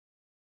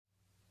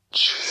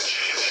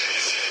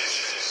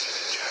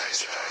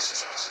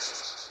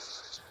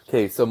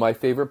Okay, so my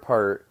favorite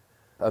part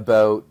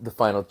about the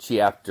final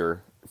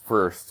chapter,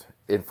 first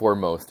and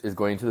foremost, is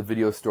going to the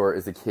video store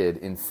as a kid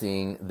and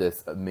seeing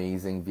this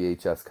amazing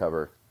VHS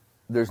cover.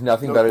 There's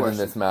nothing better than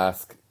this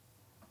mask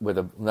with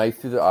a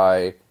knife through the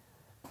eye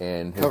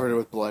and covered it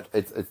with blood.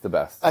 It's the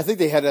best. I think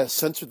they had to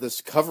censor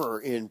this cover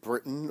in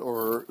Britain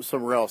or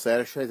somewhere else. They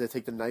actually had to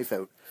take the knife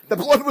out. The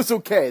blood was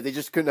okay. They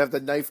just couldn't have the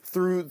knife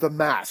through the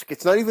mask.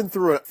 It's not even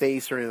through a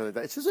face or anything like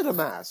that. It's just in a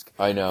mask.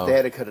 I know. They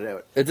had to cut it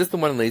out. Is this the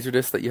one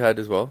Laserdisc that you had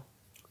as well?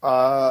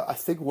 I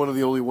think one of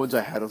the only ones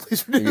I had on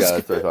Laserdisc. Yeah,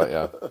 that's what I thought,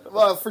 yeah.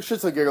 Well, for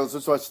shits and giggles,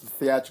 let's watch the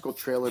theatrical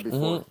trailer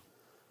before.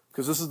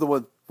 Because this is the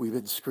one we've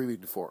been screaming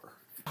for.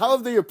 How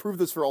have they approved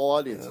this for all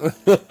audiences?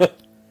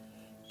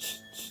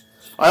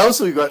 I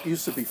also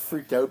used to be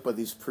freaked out by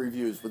these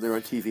previews when they were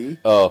on TV.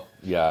 Oh,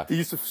 yeah. They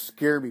used to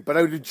scare me, but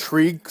I would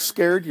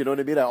scared, you know what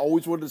I mean? I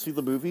always wanted to see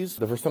the movies.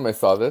 The first time I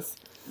saw this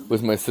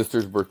was my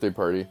sister's birthday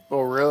party.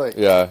 Oh, really?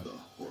 Yeah.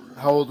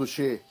 How old was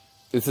she?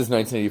 This is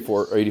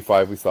 1984 or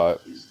 85 we saw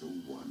it.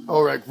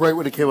 Oh, right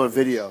when it came on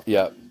video.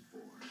 Yeah.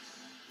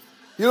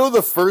 You know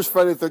the first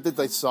Friday the 13th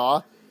I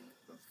saw,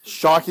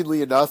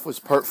 shockingly enough, was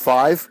part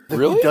 5. The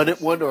Really?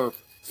 Whodunit one, or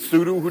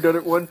pseudo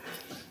Whodunit one.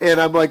 And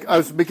I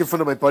was making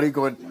fun of my buddy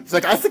going, he's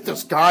like, I think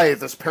this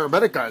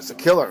paramedic guy is the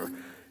killer. And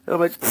I'm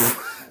like,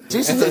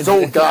 Jason's his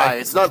old guy.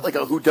 It's not like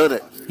a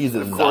whodunit. He's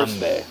a course.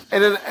 Nambe.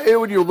 And then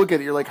when you look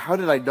at it, you're like, how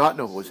did I not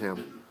know it was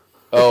him?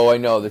 Oh, I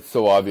know. That's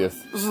so obvious.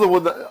 This is the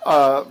one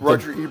that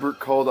Roger Ebert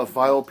called a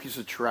vile piece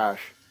of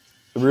trash.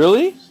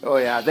 Really? Oh,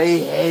 yeah. They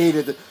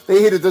hated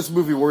this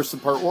movie worse than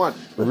part 1.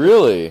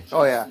 Really?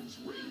 Oh, yeah.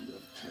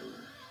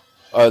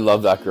 I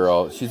love that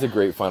girl. She's a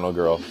great final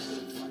girl.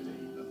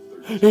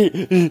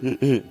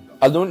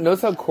 I don't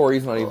notice how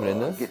Corey's not even in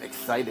I'm this. getting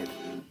excited.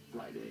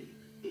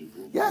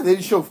 Yeah, they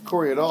didn't show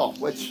Corey at all,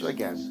 which,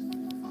 again,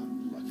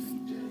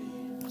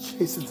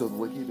 Jason's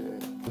unlucky day.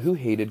 Who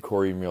hated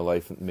Corey in real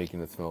life making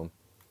this film?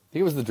 I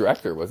think it was the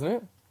director, wasn't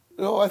it?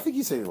 No, I think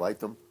he said he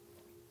liked him.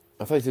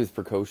 I thought he was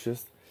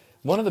precocious.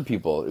 One of the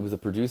people, it was a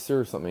producer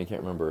or something, I can't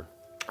remember.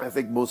 I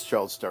think most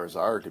child stars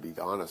are, to be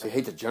honest. I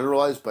hate to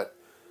generalize, but,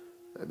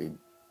 I mean,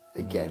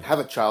 again, have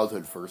a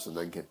childhood first, and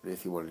then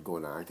if you wanted to go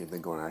into acting, then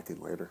go into acting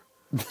later.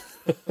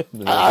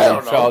 I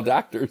don't know. Child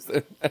actors.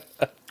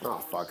 Oh,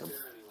 fuck them.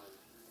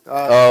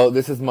 Oh,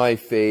 this is my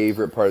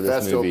favorite part of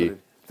this movie.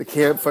 Opening. The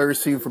campfire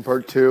scene from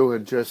part 2,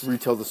 and just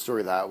retell the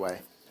story that way.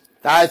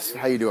 That's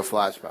how you do a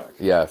flashback.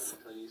 Yes.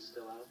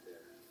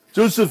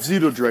 Joseph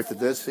Zito directed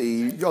this.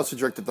 He also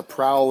directed The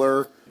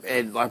Prowler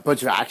and a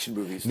bunch of action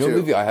movies, No too.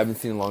 movie I haven't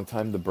seen in a long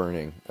time, The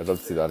Burning. I'd love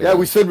to see that Yeah, again.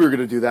 we said we were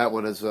going to do that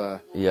one as...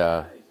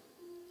 Yeah.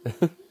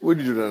 What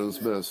did you do on this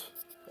miss?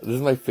 This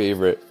is my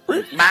favorite.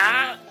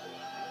 Yeah,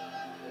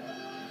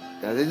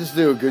 they just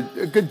do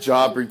a good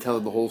job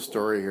retelling the whole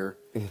story here.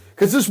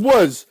 Because this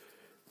was,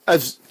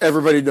 as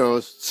everybody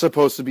knows,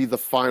 supposed to be the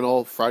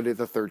final Friday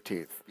the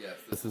 13th. Yes,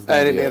 this is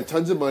And they had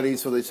tons of money,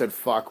 so they said,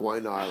 fuck, why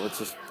not? Let's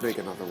just make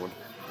another one.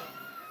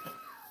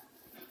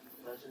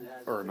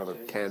 Or another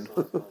 10.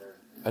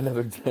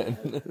 Another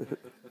 10.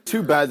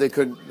 Too bad they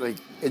couldn't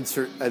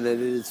insert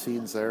unedited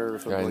scenes there or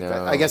something I like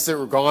that. know. I guess they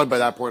were gone by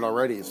that point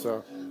already,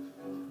 so.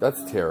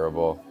 That's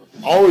terrible.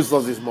 Always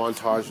love these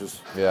montages.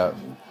 Yeah.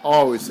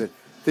 Always.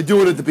 They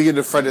do it at the beginning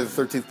of Friday the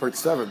 13th part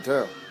 7,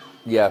 too.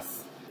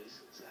 Yes.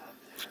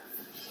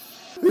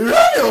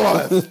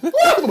 Yeah, they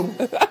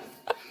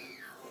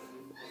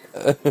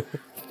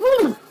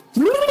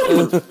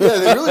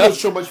really don't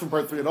show much from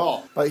part 3 at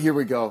all. But here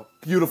we go.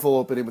 Beautiful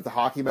opening with the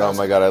hockey mask. Oh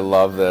my god, I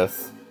love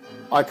this.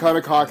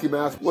 Iconic hockey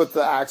mask with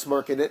the axe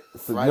mark in it.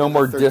 So no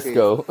more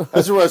disco.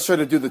 That's what I was trying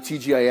to do, the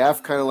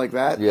TGIF, kind of like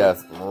that.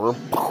 Yes.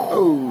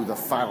 Oh, the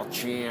final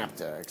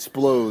champ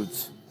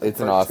explodes.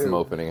 It's an awesome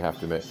opening, I have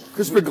to admit.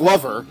 Crispin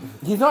Glover.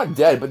 He's not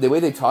dead, but the way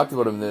they talked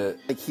about him,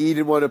 he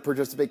didn't want to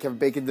participate. Kevin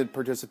Bacon didn't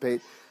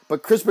participate.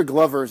 But Crispin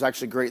Glover is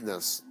actually great in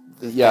this.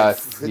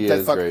 Yes, he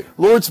is great.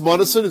 Lawrence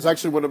Monason is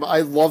actually one of my...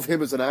 I love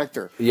him as an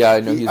actor. Yeah, I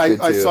know he's good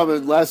too. I saw him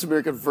in Last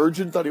American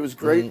Virgin, thought he was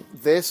great. Mm-hmm.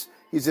 This,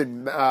 he's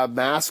in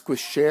Mask with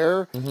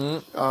Cher.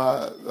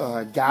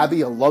 Mm-hmm. Gabby,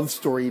 A Love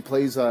Story. He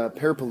plays a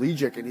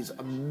paraplegic, and he's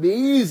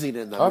amazing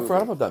in that movie. I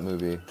forgot about that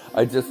movie.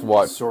 I just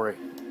watched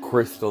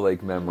Crystal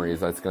Lake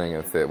Memories. I'm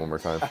going to say it one more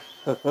time.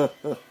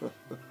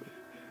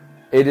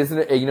 It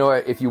isn't... You know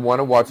what? If you want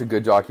to watch a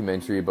good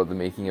documentary about the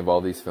making of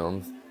all these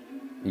films...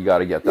 You got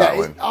to get that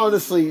one.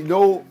 Honestly,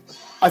 no.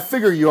 I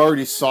figure you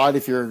already saw it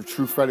if you're a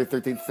true Friday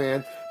the 13th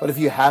fan. But if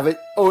you haven't,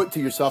 owe it to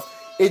yourself.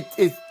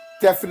 It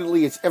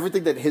definitely, it's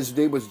everything that His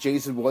Name Was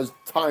Jason was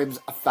times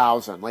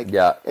 1,000.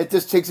 It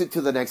just takes it to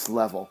the next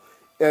level.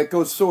 It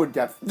goes so in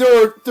depth.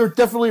 There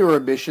definitely are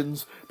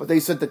omissions, but they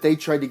said that they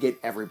tried to get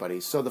everybody.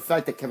 So the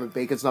fact that Kevin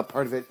Bacon's not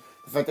part of it,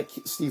 the fact that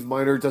Steve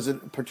Miner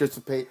doesn't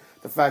participate,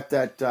 the fact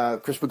that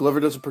Crispin Glover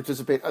doesn't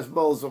participate, as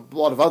well as a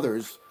lot of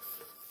others.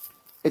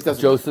 It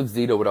doesn't. Joseph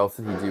Zito, what else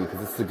did he do?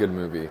 Because this is a good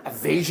movie.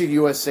 Invasion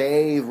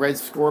USA, Red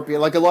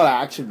Scorpion, like a lot of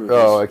action movies.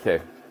 Oh,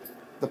 okay.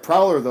 The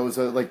Prowler, though, is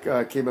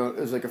came out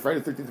as like a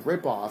Friday the 13th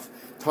ripoff.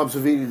 Tom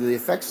Savini did the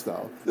effects,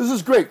 though. This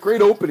is great.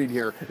 Great opening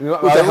here. You know,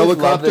 with I the always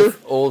love helicopter. this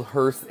old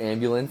hearse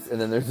ambulance, and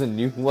then there's a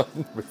new one.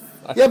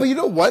 Yeah, but you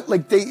know what?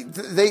 Like they,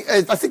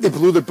 I think they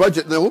blew their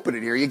budget in the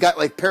opening here. You got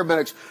like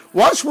paramedics.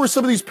 Watch where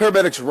some of these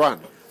paramedics run.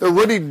 They're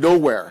running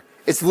nowhere.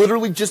 It's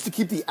literally just to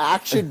keep the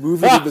action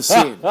moving in the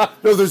scene.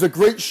 No, there's a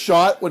great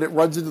shot when it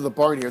runs into the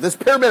barn here. This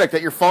paramedic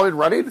that you're following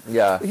running,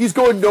 Yeah. he's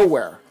going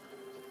nowhere.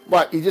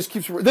 What? He just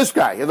keeps this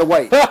guy in the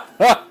white.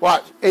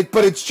 Watch it,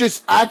 but it's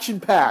just action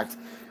packed,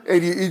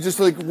 and you just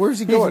like, where's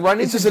he going?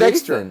 running It's to just an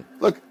extra. Jason.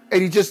 Look,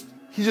 and he just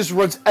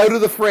runs out of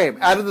the frame,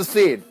 out of the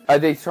scene. Are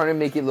they trying to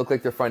make it look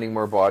like they're finding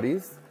more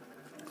bodies?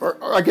 Or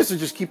I guess they're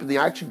just keeping the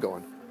action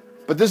going.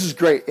 But this is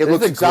great. It This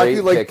looks is a exactly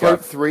great like pickup.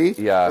 part 3.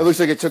 Yeah. It looks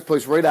like it took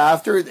place right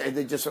after, and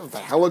they just the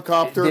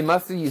helicopter. They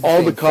must have used the all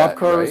same the cop set,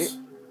 cars.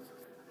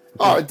 right?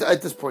 Oh,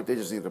 at this point, they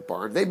just need a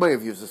barn. They might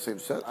have used the same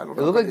set. I don't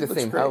know. It looked like It the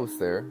looks same great. house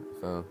there.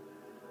 So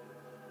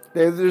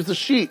There's the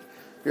sheet.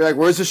 You're like,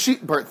 where's the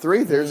sheet in part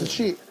 3? There's the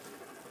sheet.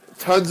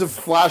 Tons of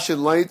flashing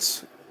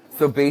lights.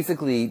 So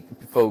basically,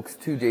 folks,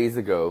 2 days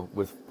ago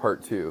was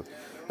part 2.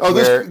 Oh,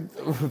 where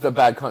there's the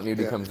bad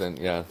continuity comes in.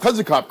 Yeah. tons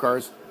of cop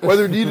cars.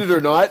 Whether needed or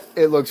not,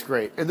 it looks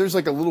great. And there's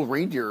like a little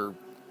reindeer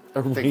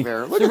thing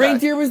there. Look The at that.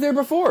 reindeer was there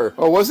before.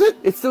 Oh, was it?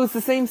 It's still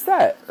the same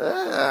set.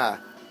 Ah.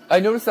 I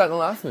noticed that in the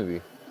last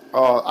movie.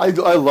 Oh, I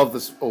love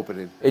this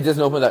opening. It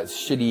doesn't open that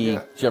shitty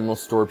Yeah. general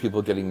store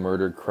people getting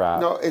murdered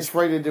crap. No, it's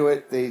right into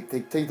it. They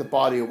take the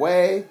body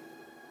away,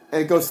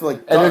 and it goes to like.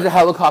 And there's a dark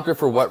helicopter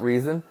for what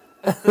reason?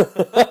 Just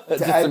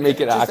to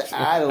make it just action.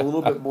 to add a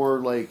little bit more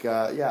like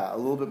a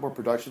little bit more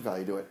production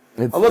value to it.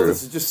 It's I love true.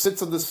 this. It just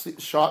sits on this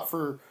shot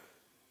for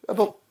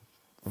about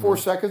 4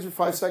 seconds or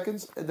 5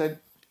 seconds, and then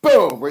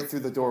boom, right through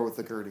the door with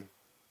the gurney.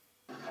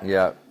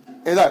 Yeah.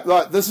 And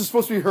this is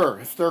supposed to be her,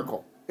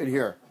 hysterical in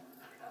here.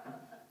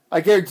 I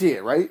guarantee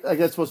it, right? Like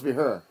that's supposed to be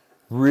her.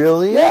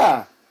 Really?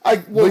 Yeah. Was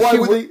why she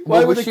would we- they? Why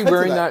was would they she cut to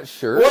wearing that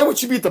shirt? Why would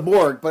she be at the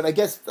morgue? But I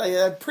guess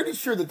I'm pretty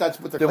sure that's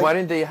what they're. Then why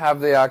didn't they have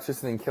the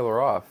actress and then kill her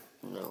off?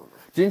 No.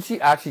 Didn't she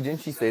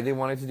say they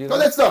wanted to do that? No,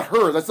 that's not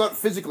her. That's not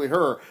physically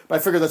her. But I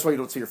figure that's why you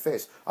don't see her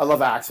face. I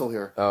love Axel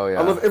here. Oh, yeah.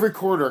 I love every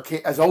corner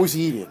as always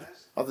eating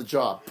on the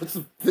job. Puts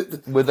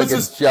With, like, puts a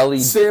this jelly-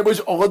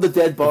 sandwich on the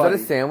dead Is body.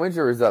 that a sandwich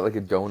or is that like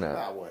a donut?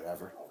 Ah,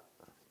 whatever.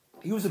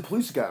 He was a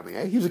police academy,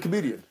 eh? He was a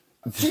comedian.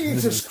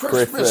 Jesus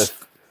Christmas.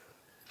 Christmas.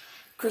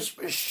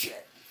 Christmas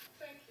shit.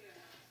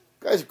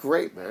 Guy's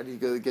great, man.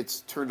 He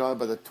gets turned on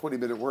by the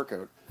 20-minute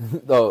workout.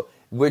 Though,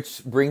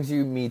 which brings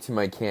me to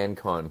my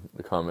CanCon,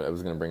 the comment I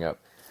was going to bring up.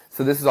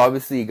 So this has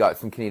obviously got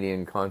some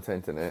Canadian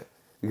content in it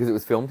because it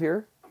was filmed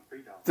here.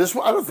 This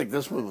one, I don't think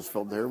this one was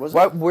filmed there, was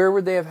it? Where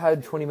would they have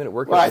had 20-minute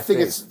workout? Well, I in think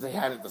States? they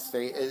had it in the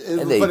state,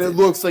 And they but it did.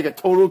 looks like a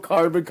total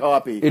carbon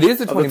copy. It is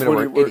a of the 20-minute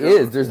workout. It workout.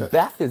 is. There's Yeah.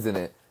 Beth is in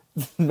it.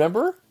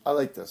 Remember? I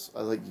like this.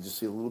 I like you just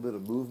see a little bit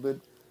of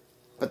movement,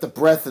 but the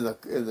breath in the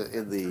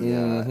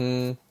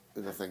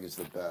thing is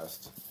the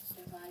best.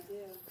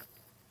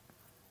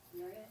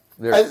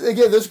 There-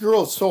 Again, this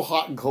girl is so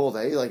hot and cold.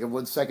 Eh? Like in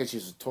 1 second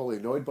she's totally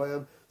annoyed by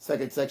him.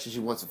 Second section she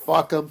wants to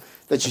fuck him.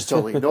 Then she's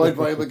totally annoyed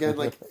by him again.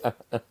 Like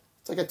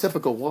it's like a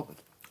typical woman.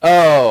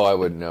 Oh, I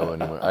wouldn't know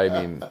anymore. I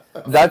mean,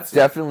 that's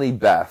definitely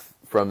Beth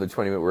from the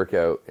 20-minute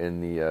workout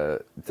in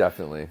the,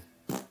 definitely.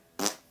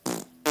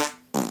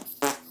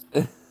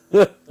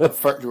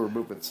 Fart to her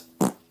movements.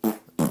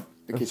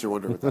 In case you're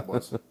wondering what that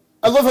was.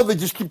 I love how they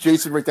just keep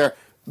Jason right there,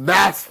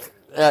 masked.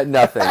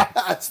 Nothing.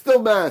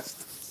 Still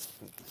masked.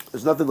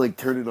 There's nothing like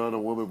turning on a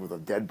woman with a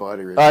dead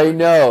body right I there.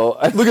 know.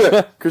 Look at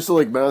that. Crystal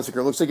Lake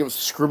Massacre. Looks like it was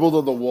scribbled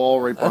on the wall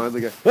right behind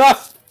the guy.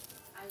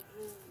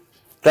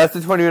 That's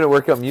the 20-minute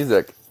workout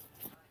music.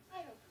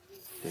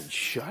 Then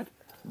shut.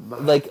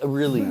 Like,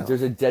 really,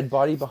 there's a dead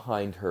body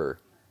behind her.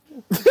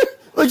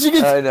 Like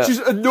I know. she's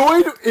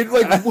annoyed.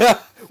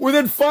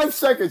 Within 5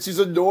 seconds, she's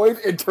annoyed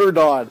and turned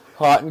on.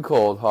 Hot and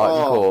cold, hot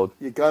and cold.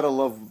 You gotta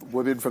love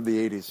women from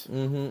the 80s.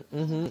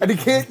 And you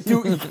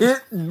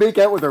can't make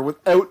out with her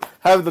without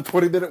having the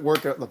 20-minute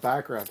workout in the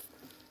background.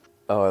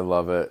 Oh, I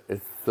love it.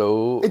 It's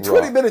so In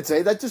 20 raw. minutes,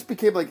 that just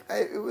became like,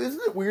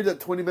 isn't it weird that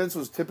 20 minutes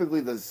was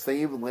typically the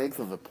same length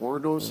of a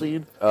porno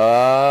scene? There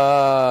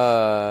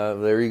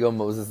you go,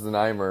 Moses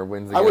Znaimer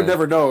wins again. I would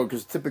never know,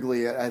 because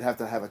typically I'd have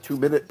to have a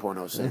 2-minute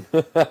porno scene.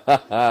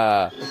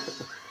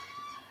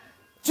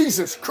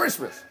 Jesus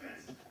Christmas!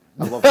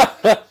 I love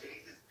that.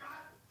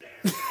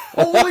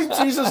 Holy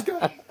Jesus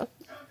God!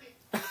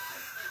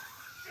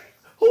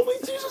 Holy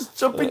Jesus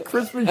jumping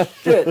Christmas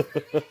shit!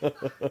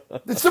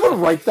 Did someone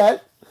write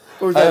that?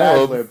 Or was that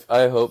ad-libbed?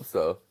 I hope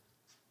so.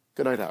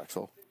 Good night,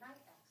 Axel.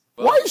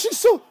 Why is she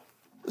so...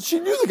 She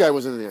knew the guy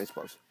was in the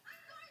icebox.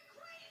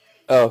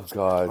 Oh,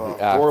 God.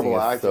 The acting horrible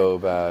is acting. so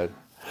bad.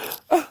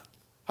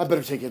 I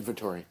better take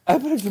inventory. I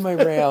better do my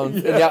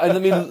rounds.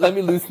 And let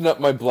me loosen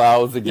up my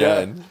blouse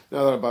again.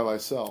 Now that I'm by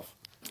myself.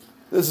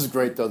 This is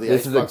great, though. The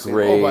This is a icebox scene.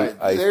 great Oh, my,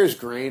 ice- there's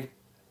green.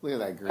 Look at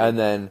that green. And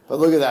then... But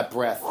look at that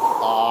breath.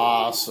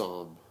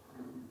 Awesome.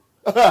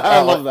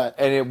 I love that.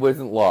 And it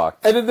wasn't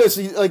locked. And in this,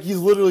 he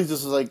literally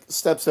just like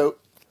steps out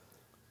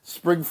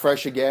spring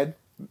fresh again,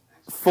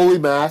 fully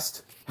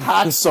masked,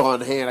 hacksaw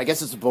in hand. I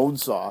guess it's a bone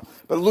saw,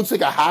 but it looks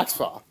like a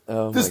hacksaw.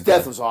 Oh, This my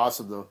death God. was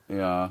awesome, though.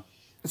 Yeah.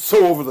 It's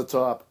so over the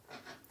top.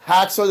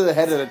 Hacksaw to the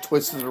head and it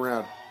twists it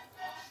around.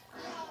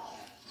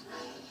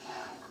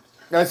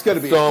 That's got to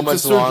be So it's a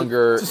much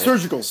longer. It's a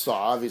surgical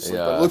saw, obviously,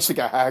 but Yeah. it looks like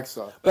a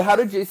hacksaw. But how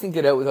did Jason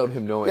get out without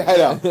him knowing? I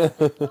know.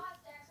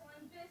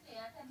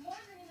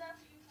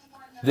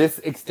 This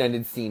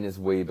extended scene is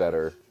way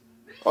better.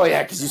 Oh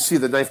yeah, because you see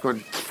the knife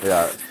going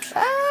Yeah.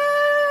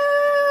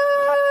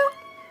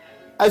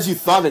 as you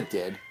thought it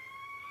did.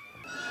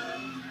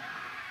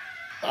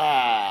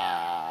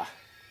 Ah.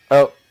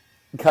 Oh,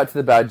 cut to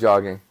the bad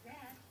jogging.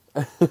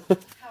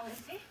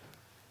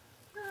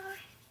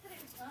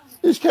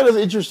 It's kind of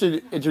interesting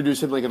to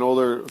introduce him like an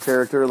older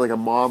character, like a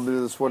mom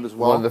in this one as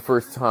well. One of the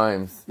first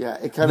times. Yeah,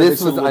 it kind of This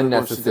makes it a was little bit more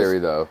unnecessary,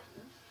 though.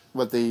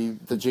 What the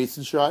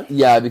Jason shot?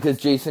 Yeah, because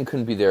Jason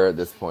couldn't be there at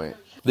this point.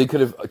 They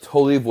could have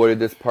totally avoided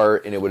this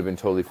part, and it would have been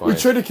totally fine. We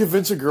tried to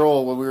convince a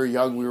girl when we were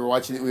young. We were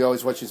watching it. We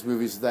always watch these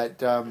movies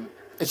that and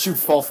she would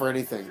fall for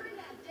anything.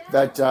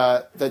 That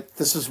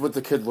this is what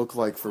the kid looked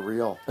like for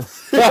real.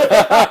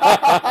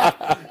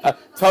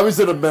 Tommy's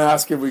in a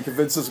mask, and we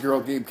convinced this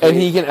girl game. And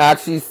he can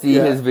actually see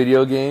Yeah. his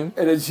video game.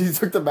 And then she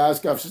took the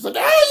mask off. She's like,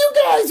 "Hey, you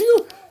guys,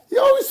 you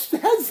always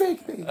head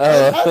fake me.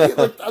 How do you,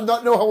 like, I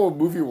don't know how a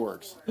movie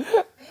works."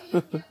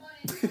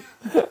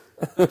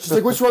 She's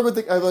like, "What's wrong with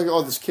the?" I'm like,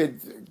 "Oh, this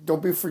kid.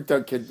 Don't be freaked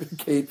out,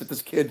 Kate. But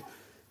this kid,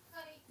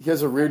 he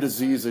has a rare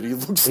disease, and he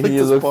looks like He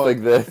this looks bug."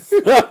 like this.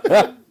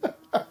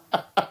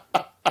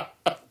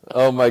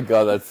 Oh my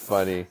god, that's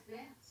funny.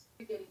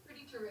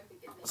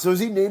 So is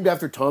he named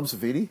after Tom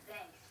Savini?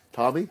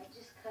 Tommy?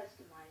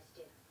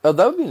 Oh,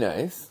 that would be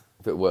nice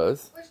if it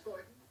was.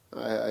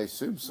 I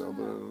assume so,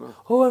 but I don't know.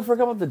 Oh, I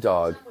forgot about the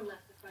dog.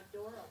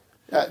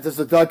 Does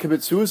the dog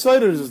commit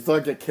suicide, or does the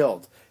dog get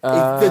killed?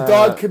 If the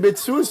dog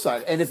commits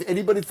suicide, and if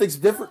anybody thinks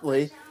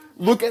differently,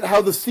 look at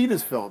how the scene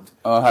is filmed.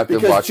 Oh, I'll have to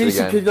Because watch it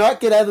Jason again. could not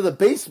get out of the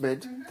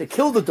basement to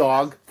kill the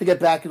dog to get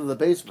back into the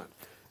basement.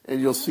 And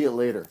you'll see it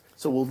later.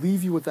 So we'll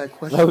leave you with that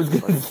question. I was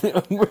gonna say,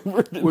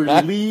 where did We're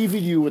that,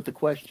 leaving you with the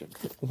question.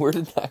 where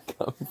did that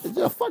come from?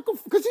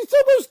 Because he's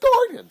almost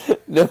garden.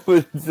 No,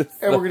 it's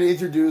just And we're going to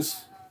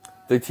introduce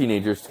the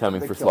teenagers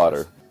coming the for killers.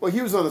 slaughter. Well, he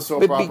was on a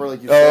soap But opera,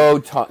 like you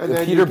said. oh, And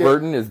then Peter you get-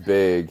 Burton is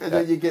big. And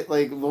then you get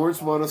like Lawrence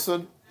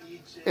Monason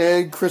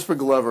and Crispin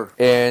Glover.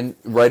 And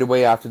right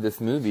away after this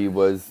movie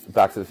was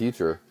Back to the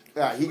Future.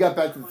 Yeah, he got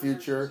Back to the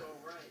Future.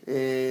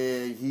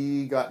 And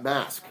he got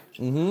Mask.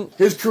 Mm-hmm.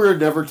 His career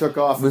never took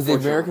off. Was the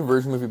unfortunately. American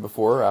version movie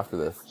before or after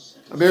this?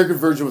 American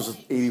version was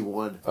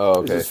 81. Oh, It was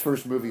okay. his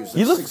first movie. He was He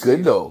like looked 16.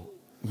 good though.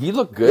 He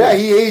looked good. Yeah,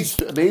 he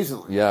aged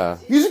amazingly. Yeah.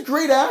 He's a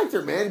great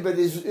actor, man. But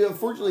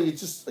unfortunately,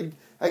 it's just like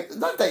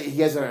not that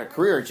he hasn't had a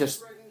career. It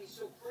just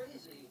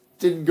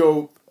didn't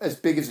go as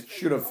big as it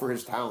should have for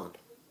his talent.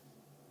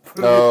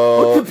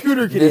 Oh, what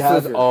computer can he this have?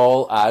 was here?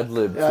 all ad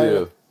lib Yeah,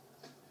 too.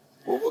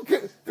 Well,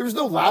 there was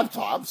no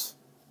laptops.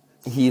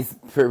 He's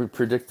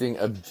predicting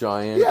a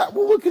giant. Yeah.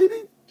 Well, what could he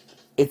be?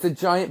 It's a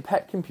giant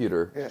pet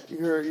computer. Yeah,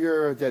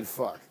 you're a dead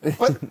fuck.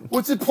 But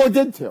what's it plugged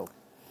into?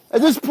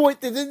 At this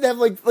point, they didn't have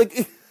like.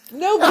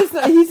 No, but it's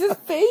not. He's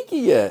just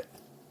faking it.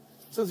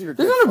 Says you're a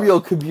There's dead not a fuck.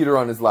 real computer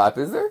on his lap,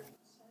 is there?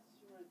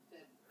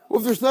 Well,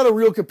 if there's not a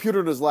real computer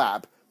in his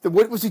lap, then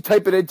what was he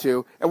typing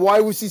into? And why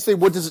was he saying,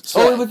 what does it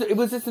say? Oh, it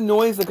was just a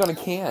noise like on a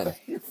can.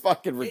 You're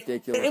fucking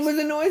ridiculous. It was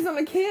a noise on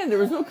a can. There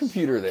was no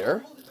computer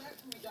there.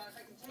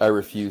 I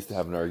refuse to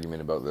have an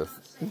argument about this.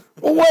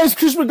 Well, why is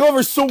Chris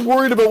McGover so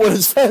worried about what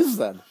it says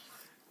then?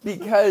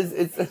 Because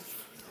it's...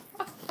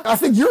 I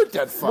think you're a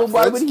dead fuck. Well,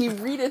 why Fritz. would he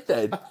read it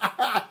then?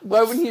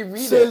 Why would he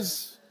read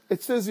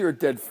It says you're a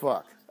dead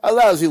fuck. A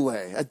lousy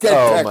lay. A dead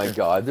Oh pecker. my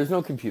god, there's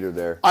no computer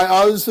there. I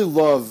honestly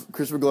love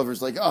Chris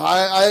McGlover's like, oh,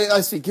 I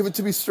see. Give it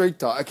to me straight,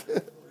 Doc.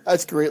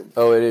 That's great.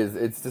 Oh, it is.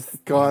 It's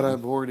just... God,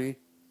 I'm horny.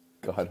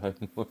 God,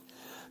 I'm...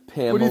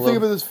 Pamela. What do you think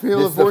about this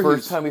Pamela This is the Voorhees?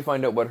 first time we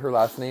find out what her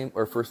last name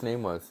or first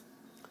name was.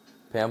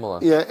 Pamela.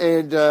 Yeah,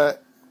 and a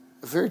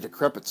very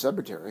decrepit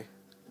cemetery.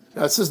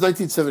 Now, it says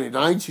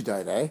 1979 she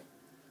died, eh?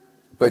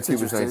 But she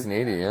was interesting.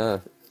 1980, yeah.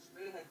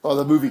 Oh,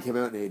 the movie came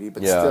out in 80,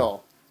 but Yeah.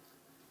 still.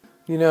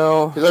 You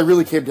know... Because I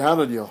really came down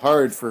on you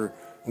hard for...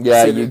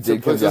 Yeah, saying you it's a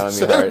did come place down on of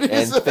me hard.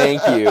 And 70s.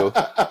 thank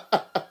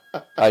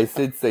you. I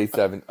did say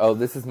 7. Oh,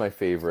 this is my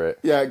favorite.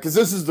 Yeah, because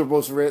this is the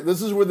most...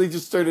 This is when they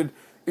just started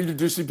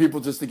introducing people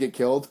just to get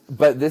killed.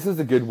 But this is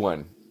a good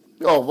one.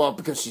 Oh, well,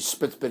 because she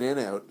spits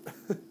banana out.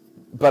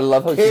 But I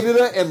love how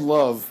Canada and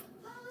love.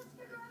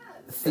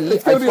 See,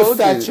 It's I going to be a told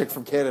fat you. chick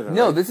from Canada.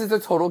 No, right? this is a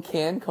total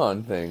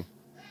CanCon thing.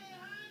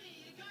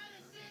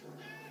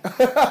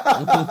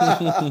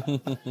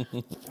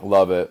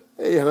 Love it.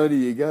 Hey, honey,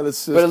 you got a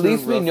sister. But at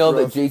least we rough, know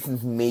rough. that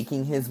Jason's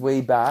making his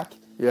way back.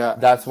 Yeah.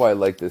 That's why I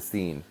like this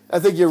scene. I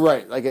think you're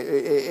right. Like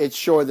it's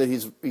showing that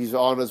he's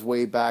on his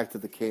way back to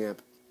the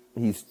camp.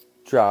 He's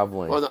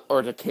traveling.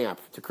 Or the camp,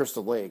 to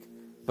Crystal Lake.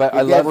 But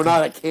I Again, love... we're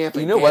not at camp.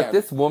 You in know what? camp.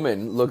 This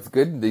woman looks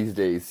good these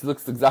days. She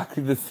looks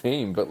exactly the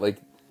same, but like...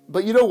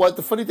 But you know what?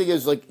 The funny thing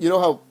is, like, you know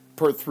how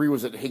Part 3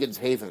 was at Higgins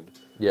Haven.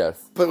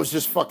 Yes. But it was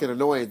just fucking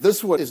annoying.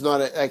 This one is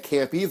not at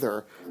camp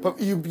either. But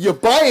you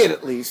buy it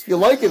at least. You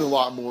like it a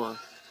lot more.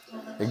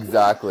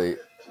 Exactly.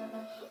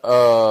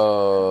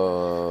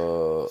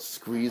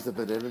 Squeeze the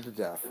banana to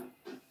death.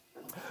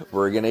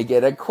 We're gonna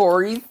get a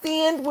Corey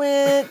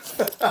sandwich.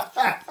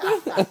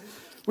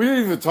 We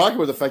didn't even talk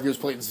about the fact he was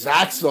playing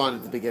Zaxxon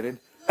at the beginning.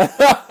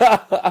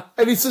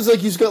 And he says like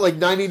he's got like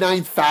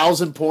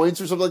 99,000 points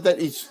or something like that.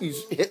 He's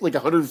hit like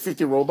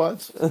 150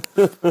 robots.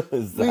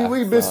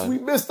 we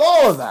missed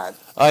all of that.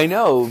 I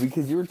know,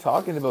 because you were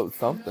talking about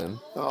something.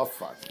 Oh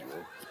fuck you.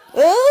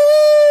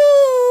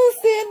 Oh,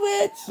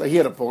 sandwich. Like he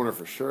had a boner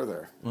for sure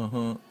there.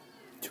 Mm-hmm.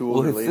 Two Well,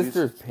 older his ladies.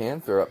 sister's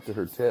pants are up to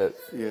her tits.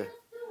 Yeah.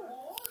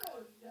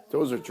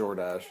 Those are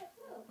Jordache.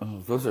 Oh,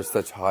 those are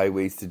such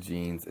high-waisted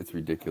jeans. It's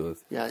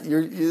ridiculous. Yeah,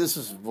 this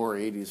is more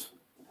 80s.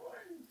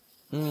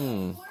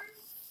 Hmm.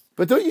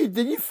 But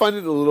didn't you find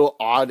it a little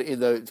odd in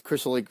the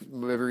Crystal Lake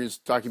Memories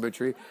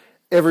documentary?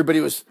 Everybody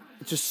was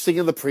just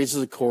singing the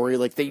praises of Corey,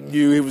 like they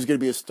knew he was going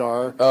to be a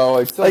star. Oh,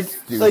 it's so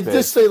stupid. Like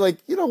just say like,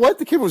 you know what,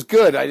 the kid was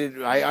good.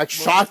 I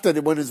shocked that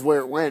it went where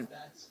it went.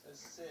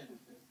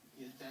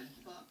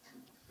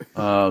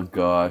 Oh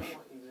gosh.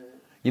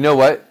 You know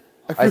what?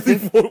 I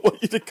really don't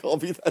want you to call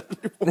me that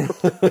anymore.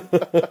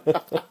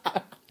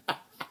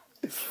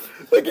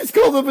 Like he's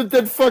called him a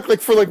dead fuck like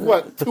for like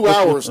what, 2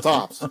 hours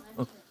tops.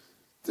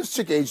 This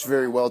chick aged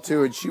very well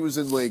too, and she was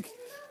in like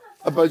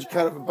a bunch of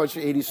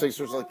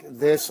 86ers like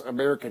this,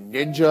 American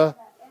Ninja.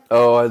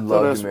 Oh, I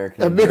love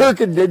American Ninja.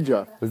 American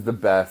Ninja was the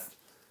best.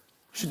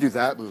 Should do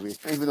that movie,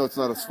 even though it's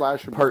not a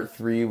slasher. Part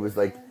 3 was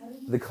like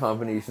the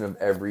combination of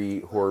every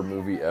horror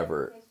movie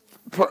ever.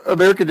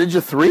 American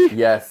Ninja 3?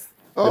 Yes.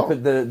 Oh.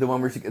 The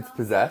one where she gets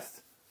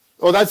possessed.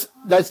 Oh, that's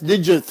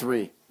Ninja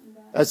 3.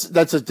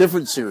 That's a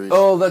different series.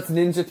 Oh, that's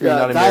Ninja 3, yeah,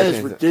 not American that is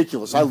Ninja.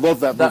 ridiculous. I love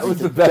that movie. That was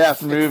the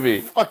best movie.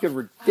 It's fucking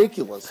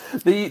ridiculous.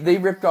 They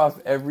ripped off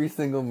every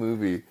single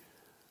movie.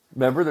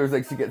 Remember, there was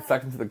like she gets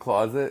sucked into the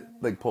closet,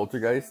 like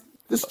Poltergeist.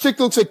 This chick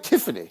looks like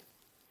Tiffany,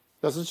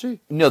 doesn't she?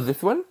 No,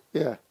 this one?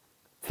 Yeah.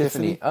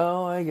 Tiffany.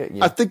 Oh, I get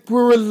you. I think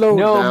we're alone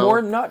now. No,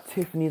 more not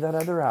Tiffany, that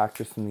other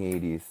actress from the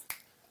 80s.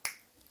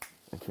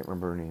 I can't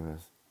remember her name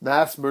is.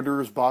 Mass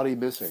murderer's body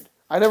missing.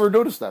 I never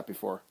noticed that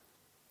before.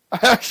 I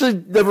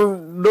actually never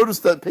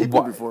noticed that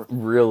paper before.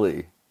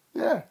 Really?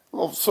 Yeah.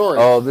 Oh, sorry.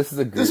 Oh, this is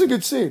a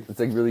good scene. It's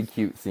a really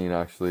cute scene,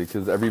 actually,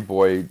 because every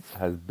boy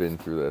has been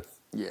through this.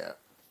 Yeah.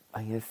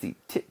 I'm going to see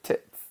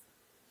tits.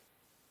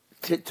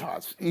 Tit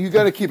tots. You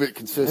got to keep it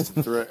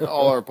consistent through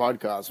all our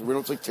podcasts. We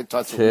don't say tit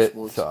tots. Tit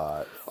tots.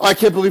 Oh, I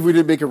can't believe we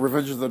didn't make a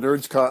Revenge of the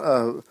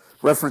Nerds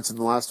reference in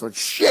the last one.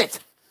 Shit!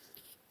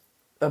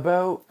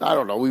 About? I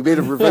don't know. We made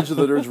a Revenge of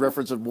the Nerds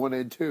reference in 1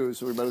 and 2,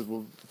 so we might as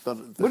well have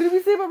done it. What did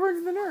we say about Revenge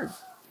of the Nerds?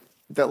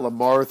 That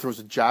Lamar throws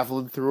a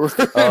javelin through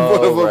her.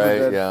 Oh,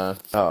 right, yeah.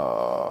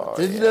 Oh,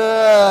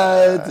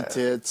 the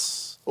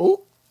tits.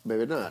 Oh,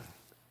 maybe not.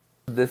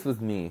 This was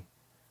me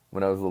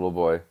when I was a little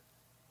boy.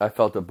 I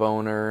felt a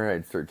boner.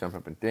 I'd start jumping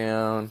up and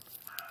down.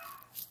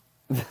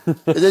 And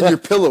then your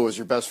pillow is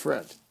your best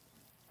friend.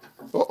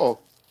 Uh-oh.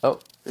 Oh.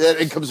 And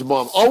in comes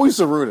mom. Always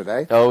to ruin it,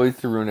 eh? Always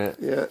to ruin it.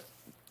 Yeah.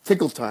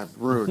 Tickle time.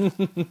 Ruined.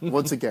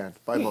 Once again.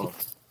 By mom.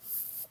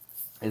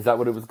 Is that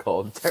what it was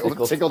called?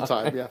 Tickle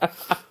time, yeah.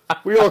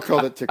 We all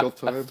called it tickle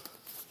time.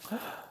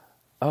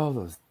 Oh,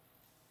 those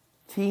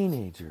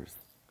teenagers.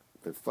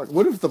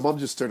 What if the mom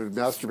just started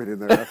masturbating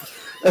there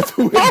at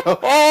the window?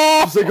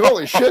 She's like,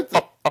 holy shit,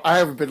 I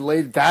haven't been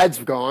laid. Dad's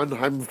gone.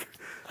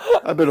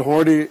 I've been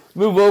horny.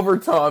 Move over,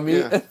 Tommy.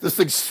 Yeah, this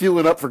thing's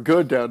sealing up for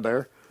good down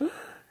there.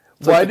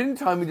 Why didn't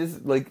Tommy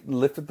just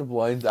lift up the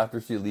blinds after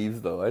she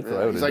leaves, though? That's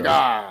what I would have done. He's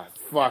like,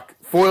 fuck.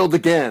 Foiled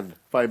again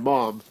by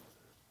mom.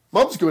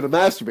 Mom's going to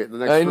masturbate in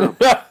the next room.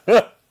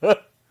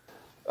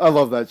 I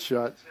love that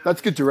shot. That's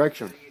good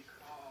direction.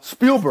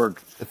 Spielberg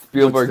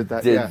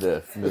did yeah.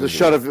 this. There's a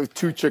shot of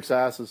 2 chicks'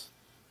 asses.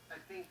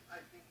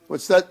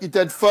 What's that, you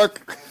dead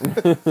fuck?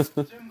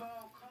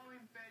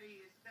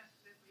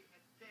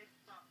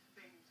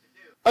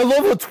 I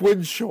love how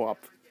twins show up.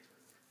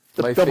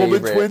 The My Doublemint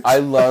favorite. twins. I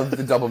love the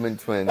Doublemint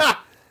twins,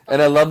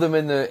 and I love them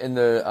in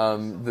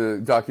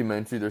the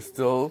documentary. They're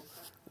still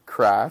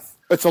crass.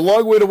 It's a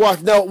long way to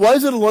walk. Now, why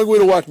is it a long way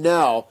to walk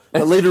now?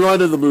 But later on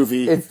in the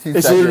movie, it's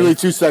literally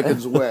 2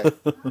 seconds away.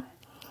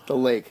 The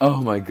lake.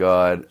 Oh my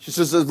god. She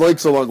says the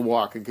lake's a long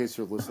walk, in case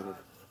you're listening.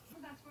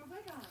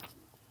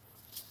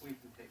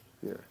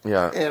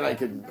 Yeah. And I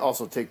can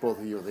also take both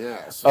of you in the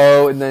ass.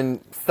 Oh, and then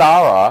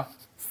Sarah,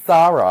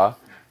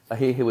 I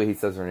hate the way he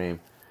says her name,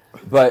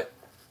 but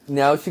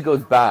now she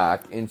goes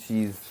back and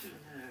she's.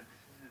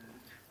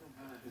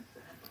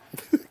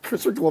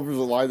 Christopher Columbus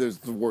alive. There's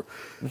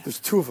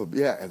 2 of them.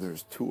 Yeah, and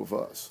there's 2 of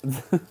us.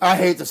 I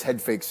hate this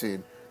head fake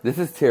scene. This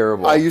is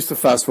terrible. I used to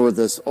fast forward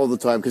this all the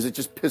time because it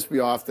just pissed me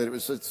off that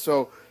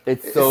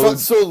it felt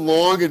so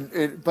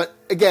long but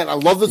again, I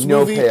love this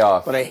movie. No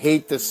payoff. But I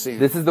hate this scene.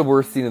 This is the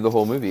worst scene of the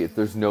whole movie.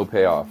 There's no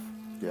payoff.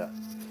 Yeah.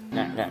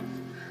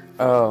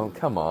 Oh,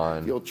 come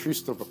on. The old tree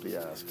stump up the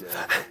ass.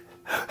 Yeah.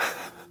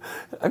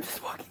 I'm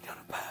just walking down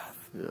a path.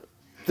 Yeah.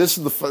 This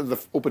is the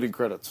opening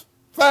credits.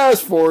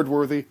 Fast forward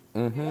worthy.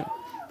 Mm-hmm.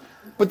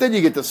 But then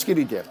you get the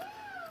skinny dip,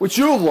 which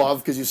you'll love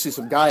because you see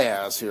some guy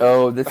ass here.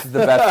 Oh, this is the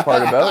best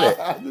part about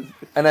it.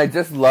 And I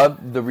just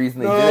love the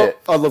reason they did it.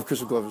 I love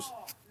Crystal Glover's.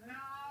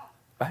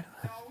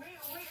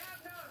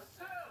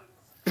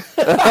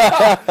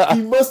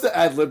 He must have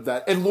ad-libbed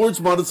that. And Lawrence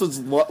Monison's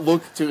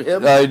look to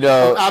him, I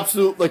know. of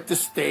absolute like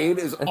disdain,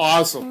 is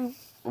awesome.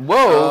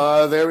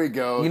 Whoa. There we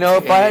go. You know,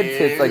 if I had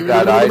tits like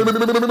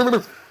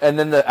that, and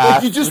then the ass.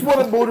 Like you just want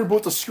to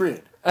motorboat the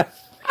screen.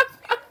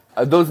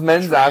 Those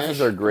men's Trash.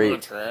 asses are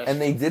great. Trash. And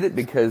they did it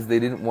because they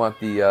didn't want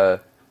the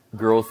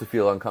girls to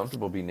feel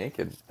uncomfortable being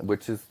naked,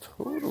 which is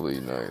totally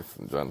nice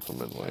and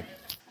gentlemanly.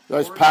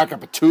 Nice pack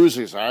up of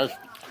Tuesdays, eh?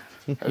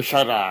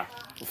 Shut up.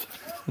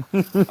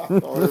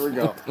 Oh, there we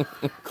go.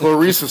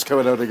 Clarice is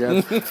coming out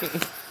again.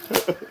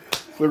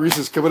 Clarice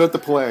is coming out to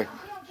play.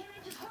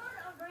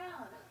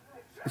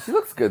 She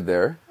looks good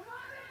there.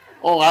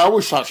 Oh, I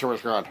always thought she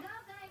was good.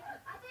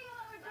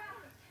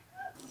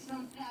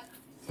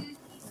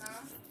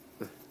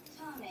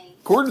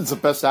 Gordon's the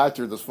best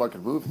actor in this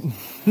fucking movie.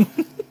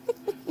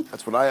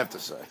 That's what I have to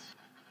say.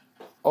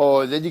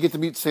 Oh, and then you get to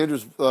meet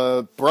Sandra's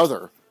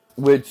brother,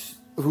 Which,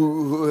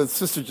 who his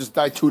sister just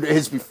died 2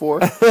 days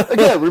before.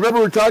 Again, remember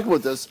we were talking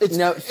about this. It's,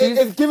 Now, she's-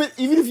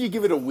 even if you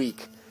give it a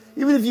week,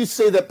 even if you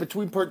say that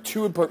between part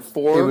 2 and part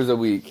 4, it was a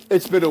week.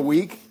 it's been a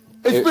week.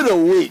 It's been a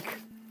week.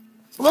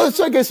 Well,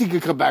 so I guess he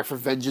could come back for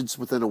vengeance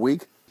within a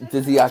week.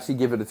 Does he actually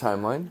give it a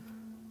timeline?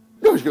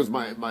 No, she goes,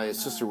 my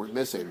sister went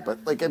missing. But,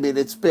 like, I mean,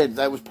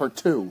 that was part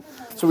 2.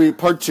 So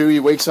part 2, he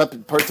wakes up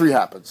and part 3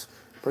 happens.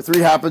 Part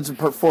 3 happens and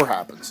part 4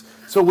 happens.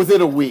 So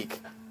within a week.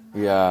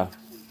 Yeah.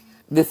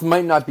 This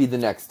might not be the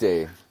next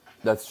day.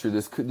 That's true.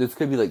 This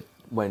could be like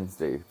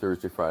Wednesday,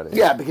 Thursday, Friday.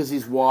 Yeah, because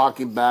he's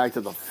walking back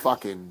to the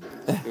fucking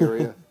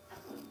area.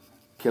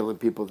 Killing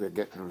people that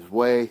get in his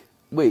way.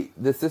 Wait,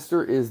 the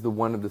sister is the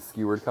one of the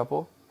skewered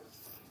couple?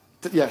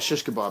 Yeah,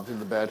 shish kebabs in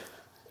the bed.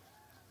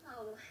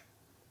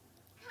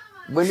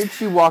 When did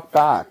she walk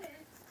back?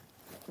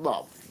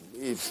 Well,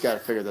 you've got to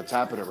figure that's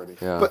happened already.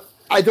 Yeah. But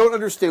I don't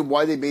understand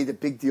why they made a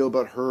big deal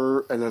about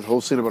her and that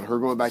whole scene about her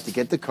going back to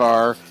get the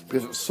car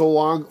because it was so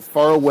long,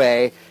 far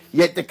away.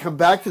 Yet to come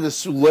back to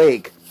this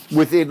lake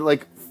within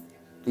like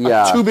a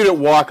 2-minute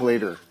walk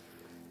later.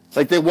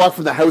 Like they walk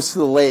from the house to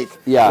the lake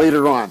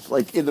later on,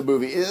 like in the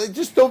movie.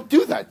 Just don't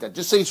do that. Then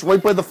just say it's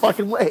right by the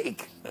fucking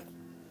lake.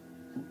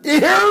 You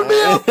hear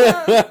me out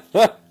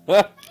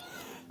there?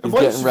 He's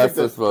getting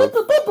restless, folks.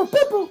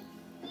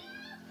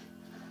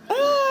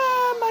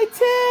 My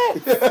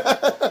tits!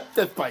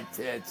 That's my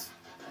tits.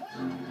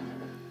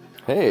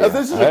 Hey. Now,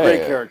 this is a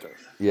great character.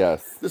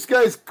 Yes. This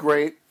guy's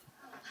great.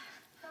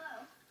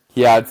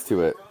 He adds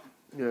to it.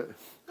 Yeah.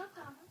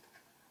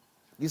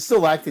 He's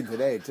still acting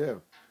today,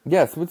 too.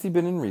 Yes, what's he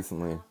been in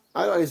recently?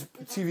 I don't know, his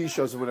TV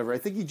shows or whatever. I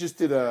think he just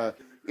did a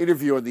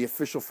interview on the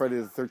official Friday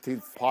the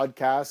 13th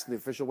podcast, the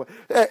official one.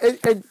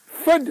 And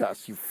friend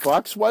us, you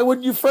fucks. Why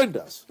wouldn't you friend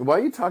us? Why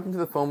are you talking to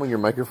the phone when your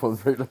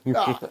microphone's right on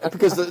your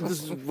Because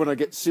this is when I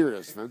get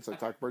serious, Vince. I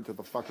talk right to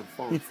the fucking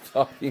phone. He's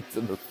talking to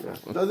the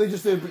phone. No, they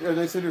just did a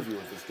nice interview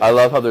with this guy. I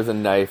love how there's a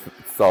knife to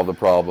solve the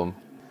problem.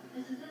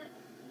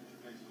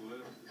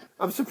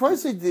 I'm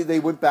surprised they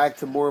went back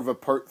to more of a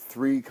part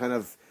 3 kind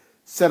of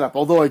setup.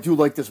 Although I do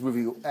like this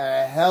movie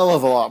a hell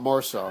of a lot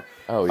more so.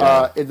 Oh,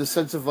 yeah. In the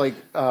sense of like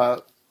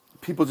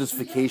people just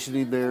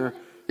vacationing there.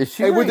 Is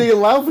she And would wearing- they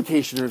allow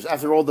vacationers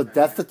after all the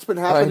death that's been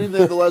happening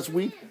there the last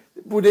week?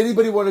 Would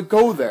anybody want to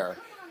go there?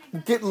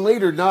 Getting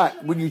late or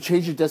not, when you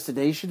change your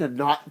destination and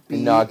not be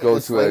Not go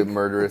it's to a like-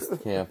 murderous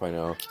camp, I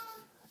know.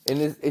 And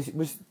is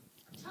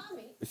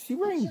she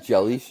wearing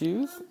jelly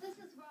shoes?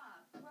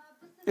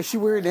 Is she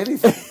wearing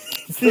anything?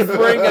 She's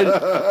wearing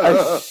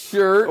a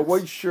shirt. A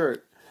white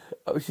shirt.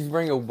 Oh, she's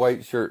wearing a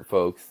white shirt,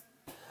 folks.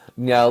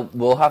 Now,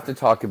 we'll have to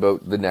talk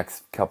about the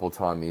next couple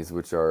Tommies,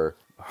 which are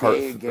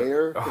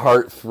Gayer?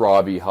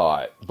 heart-throbby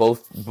hot.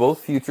 Both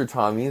future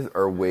Tommies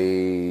are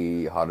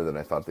way hotter than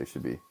I thought they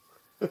should be.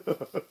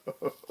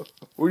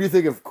 What do you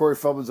think of Corey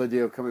Feldman's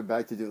idea of coming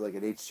back to do like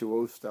an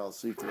H2O style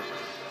sequel?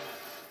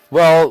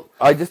 Well,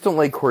 I just don't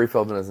like Corey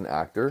Feldman as an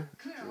actor,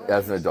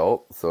 as an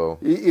adult, so...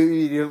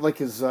 You don't like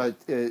his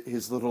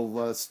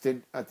little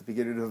stint at the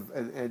beginning of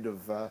and end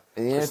of Yeah,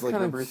 Chris it's Lake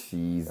kind of Memories?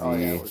 cheesy. Oh,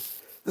 yeah,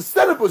 the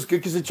setup was good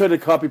because they tried to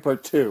copy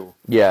part 2,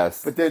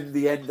 Yes. but then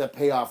the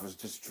payoff was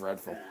just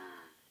dreadful.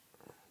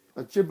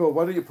 Jimbo,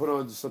 why don't you put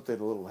on something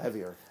a little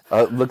heavier?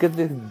 Look at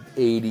the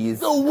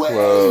 80s No way!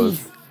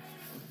 clothes.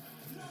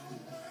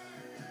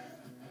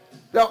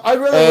 Now, I'd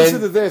rather And-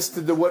 listen to this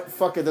than to what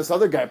fucking this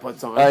other guy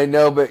puts on. I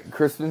know, but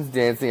Crispin's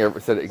dancing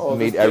said it Oh,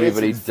 made this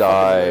everybody dancing's fucking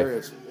die.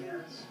 hilarious.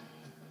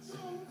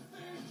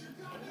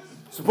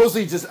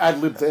 Supposedly he just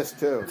ad-libbed this,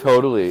 too.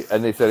 Totally,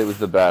 and they said it was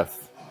the best.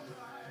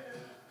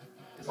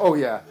 Oh,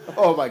 yeah.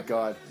 Oh, my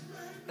God.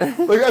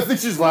 Like, I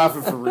think she's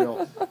laughing for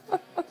real.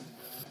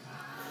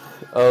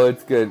 Oh,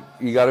 it's good.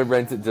 You gotta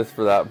rent it just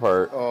for that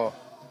part. Oh.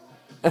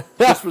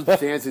 This was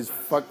Dance's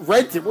fuck.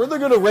 Rent it. Where are they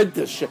going to rent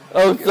this shit?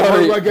 Oh,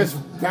 sorry. Or, I guess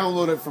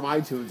download it from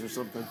iTunes or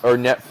something. Or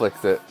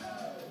Netflix it.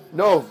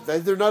 No,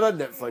 they're not on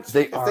Netflix.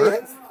 They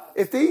aren't?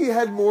 If they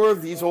had more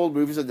of these old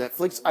movies on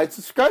Netflix, I'd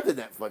subscribe to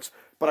Netflix.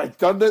 But I've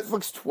done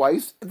Netflix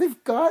twice, and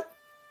they've got...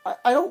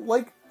 I don't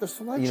like the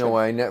selection. You know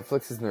why?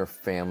 Netflix is their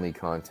family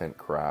content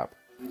crap.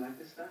 You like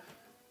this stuff?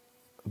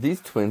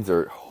 These twins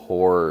are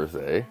horrors,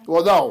 eh?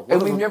 Well, no.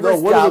 And we've never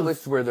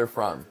established where they're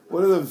from.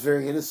 One of them's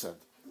very innocent.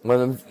 One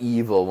of them's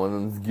evil, one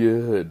of them's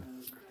good.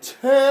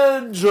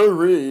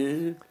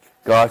 Tangerine.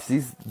 Gosh,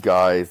 these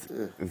guys,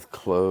 his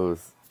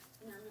clothes.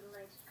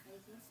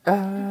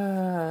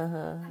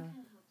 I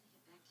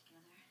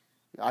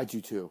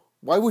do too.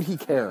 Why would he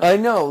care? I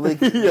know,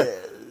 like... Yeah.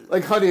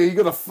 Like, honey, are you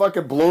going to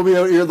fucking blow me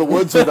out here in the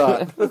woods or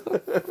not?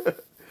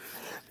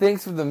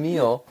 Thanks for the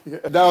meal.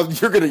 Now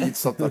you're going to eat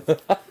something.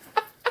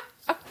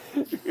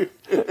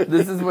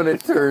 This is when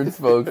it turns,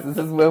 folks. This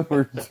is when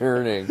we're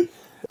turning.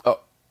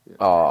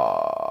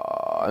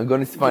 I'm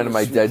going to find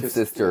my dead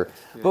sister.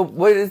 Yeah. But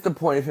what is the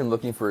point of him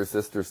looking for his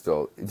sister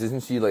still? Doesn't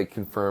she, like,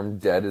 confirm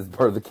dead as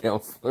part of the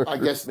counselor? I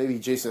guess maybe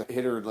Jason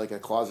hid her in, like, a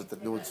closet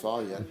that no one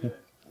saw yet.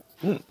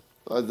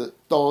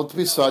 Don't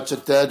be such a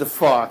dead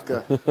fuck.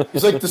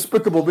 He's like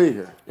Despicable Me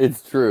here.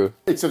 It's true.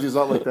 Except he's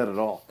not like that at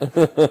all.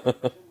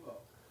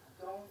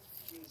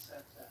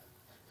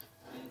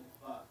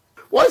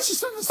 Why is she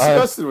so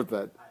disgusted with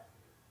that?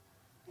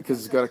 Because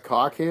he's got a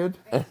cock hand?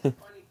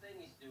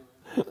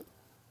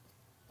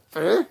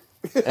 Eh?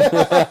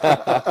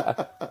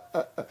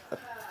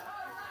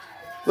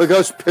 Look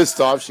how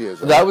pissed off she is.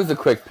 That was a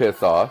quick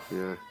piss off.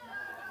 Yeah.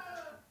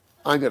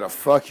 I'm going to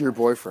fuck your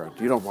boyfriend.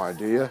 You don't mind,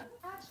 do you?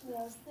 Actually,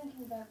 I was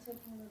thinking about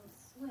taking a little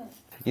swim.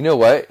 You know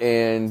what?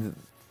 And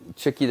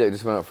Chickie that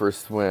just went out for a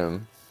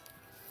swim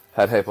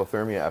had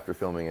hypothermia after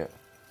filming it.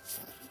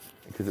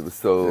 Because it was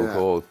so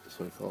cold.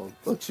 So cold.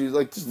 Look, she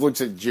like just looks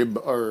at Jim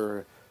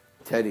or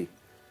Teddy.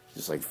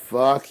 Just like,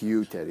 fuck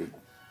you, Teddy.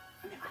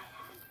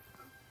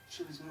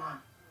 She was mine.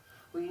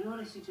 Well, you know what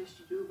I suggest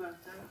you do about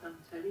that,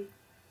 Teddy?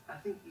 I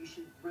think you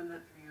should run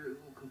that through your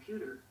little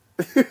computer.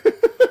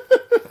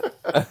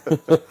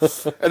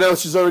 And now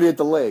she's already at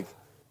the lake.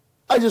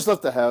 I just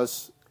left the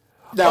house.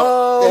 Now,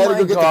 Oh they had to my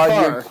go get god, the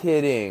car. you're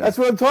kidding. That's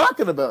what I'm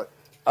talking about.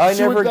 I She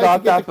never went back got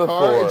to get that the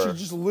car, before. and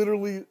she just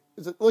literally,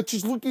 like,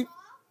 she's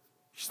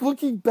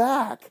looking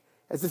back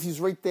as if he's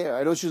right there.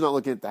 I know she's not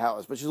looking at the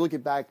house, but she's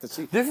looking back to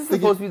see. This is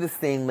supposed to be the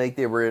same lake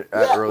they were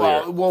at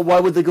earlier. Well, why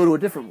would they go to a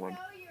different one?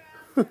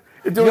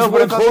 If there was No, but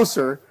one I thought-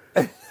 closer,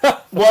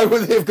 why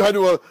would they have gone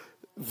to a...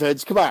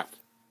 Vince, come on.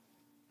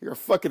 You're a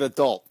fucking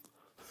adult.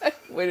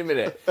 Wait a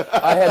minute.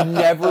 I have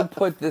never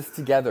put this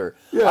together.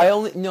 Yeah.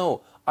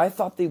 I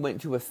thought they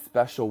went to a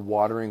special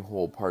watering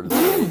hole part of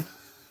the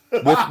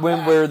lake.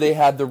 Where they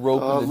had the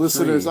rope in the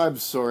Listeners, tree. I'm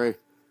sorry.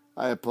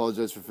 I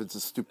apologize for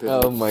Vince's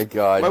stupidity. Oh my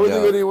god. Why would they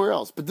no. go anywhere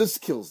else? But this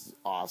kill's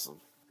awesome.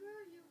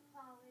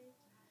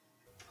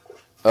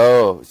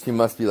 Oh, she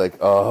must be like,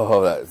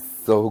 oh, that's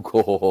so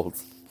cold.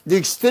 The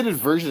extended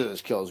version of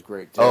this kill is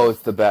great, too. Oh,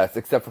 it's the best,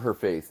 except for her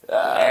face.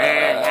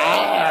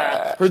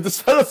 The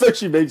sound effect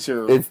she makes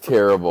here It's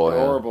terrible. are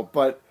Yeah. horrible,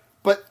 but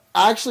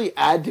actually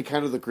add to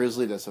kind of the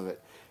grisliness of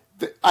it.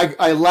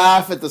 I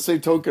laugh at the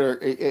same token.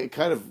 It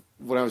kind of,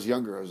 when I was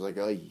younger, I was like,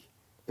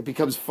 it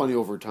becomes funny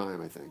over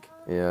time, I think.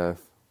 Yeah.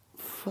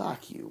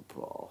 Fuck you,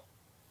 Paul.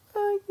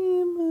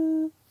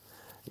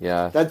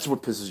 Yeah. That's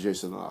what pisses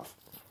Jason off.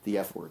 The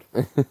F word.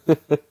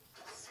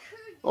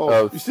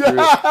 Oh, screw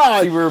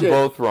it. See, we were Shit.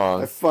 both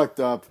wrong. I fucked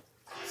up.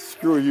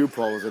 Screw you,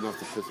 Paul, was enough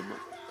to piss him off.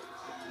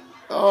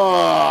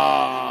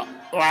 Oh.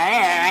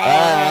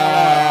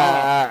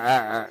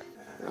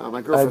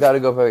 My girlfriend. I gotta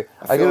go. I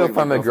feel gotta like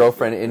find my my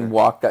girlfriend and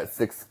walk that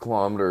 6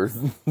 kilometers.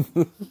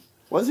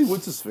 What's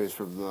his face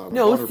from the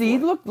No, Water see,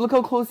 Boy? look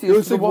how close he He is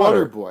looks to the like water.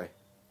 Water Boy.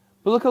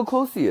 But look how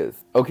close he is.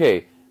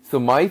 Okay, so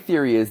my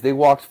theory is they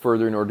walked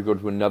further in order to go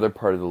to another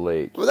part of the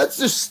lake. Well, that's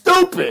just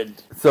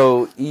stupid.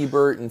 So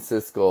Ebert and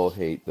Siskel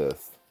hate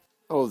this.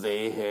 Oh,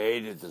 they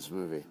hated this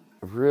movie.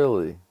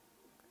 Really?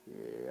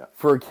 Yeah.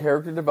 For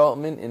character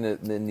development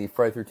in the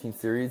Friday 13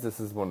 series, this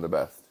is one of the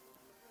best.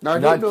 Now, I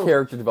Not don't know.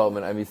 character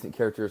development, I mean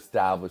character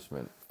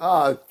establishment.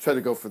 Try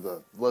to go for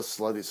the less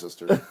slutty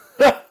sister.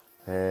 Hey,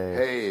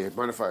 Hey,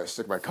 mind if I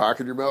stick my cock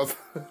in your mouth?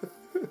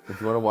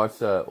 if you want to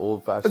watch old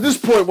At fashioned... this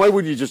point, why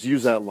wouldn't you just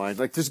use that line?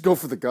 Like, just go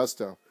for the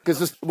gusto. Because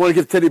this want to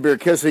give Teddy Bear a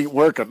kiss ain't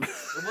working.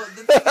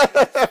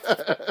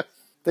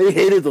 They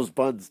hated those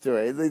buns, too,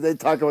 eh? They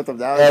talk about them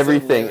now.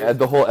 Everything,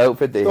 the whole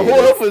outfit they The hated.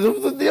 whole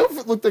outfit, the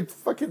outfit looked like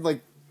fucking,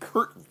 like,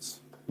 curtains.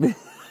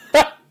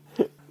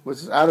 Which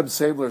is Adam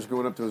Sandler's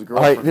going up to his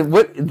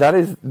girlfriend. That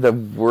is the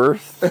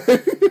worst.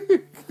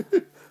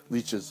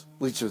 Leeches.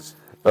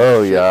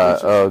 Oh, Shit, yeah.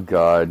 leeches. Oh,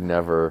 God,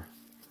 never.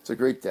 It's a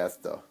great death,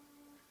 though.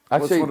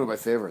 That's Actually, one of my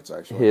favorites,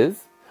 actually. his?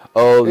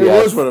 Oh, It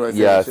yes. was one of my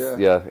Yes, favorites,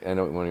 yeah. I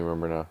know what you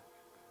remember now.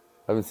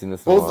 I haven't seen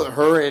this in a Both while.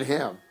 her and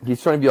him.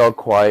 He's trying to be all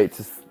quiet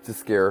to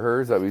scare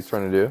her. Is that what he's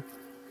trying to do?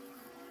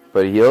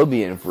 But he'll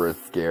be in for a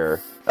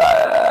scare.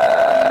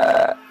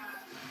 Now,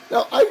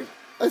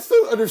 I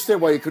still don't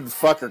understand why he couldn't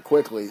fuck her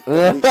quickly.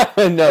 No.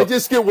 I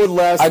just get one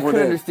last I one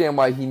couldn't in. understand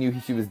why he knew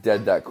she was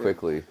dead that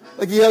quickly.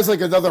 Like, he has,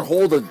 like, another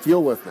hole to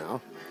deal with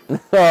now.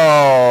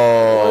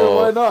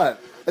 Oh. Why not?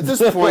 At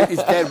this point, he's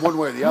dead one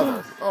way or the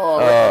other.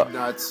 Oh,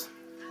 nuts.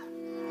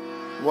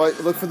 What?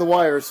 Look for the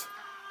wires.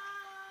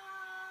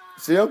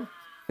 See them?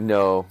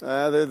 No.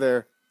 They're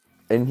there.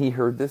 And he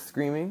heard this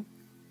screaming?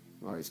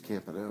 Oh, he's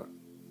camping out.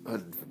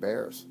 Hunting for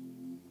bears.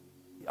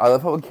 I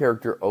love how a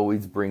character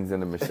always brings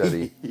in a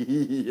machete.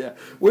 Yeah.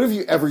 When have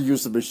you ever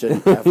used a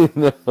machete? Ever?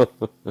 No.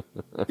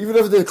 Even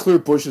if they clear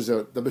bushes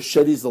out, the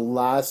machete's the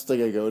last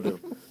thing I go to.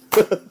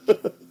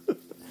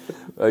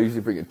 I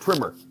usually bring a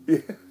trimmer.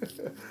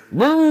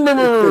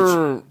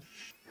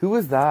 Who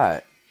was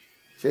that?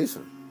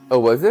 Jason. Oh,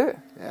 was it?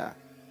 Yeah.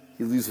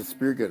 He leaves a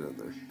spear gun in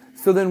there.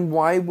 So then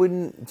why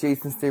wouldn't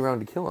Jason stay around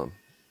to kill him?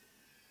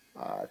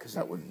 Because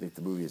that wouldn't make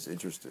the movie as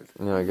interesting.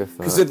 No, I guess not.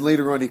 Because then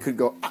later on he could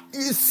go,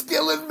 he's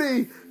skilling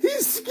me!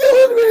 He's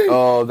skilling me!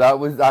 Oh, that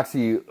was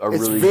actually a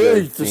really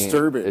very good scene.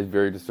 disturbing. It's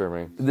very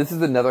disturbing. This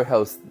is another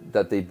house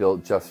that they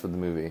built just for the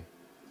movie.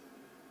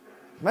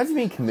 Imagine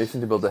being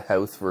commissioned to build a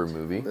house for a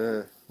movie.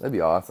 That'd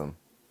be awesome.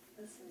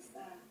 This is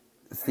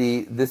that.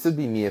 See, this would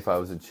be me if I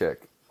was a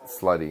chick.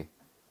 Slutty.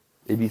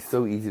 It'd be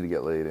so easy to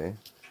get laid, eh?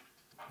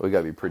 Well, you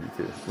gotta be pretty,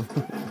 too.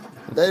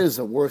 That is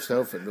the worst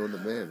outfit known to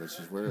man that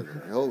she's wearing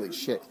there. Holy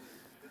shit.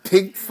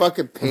 Pink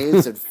fucking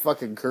pants and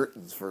fucking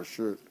curtains for a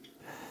shirt.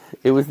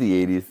 It was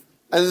the 80s.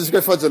 And this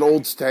guy finds an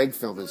old Stag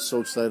film and is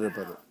so excited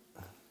about it.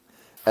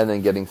 And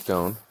then getting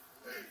stoned.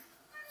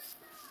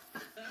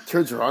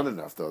 Turns her on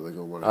enough, though. They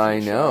go, want to I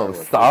know.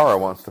 Sarah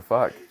wants to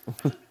fuck.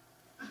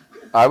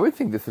 I would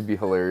think this would be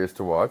hilarious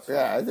to watch.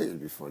 Yeah, I think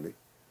it'd be funny.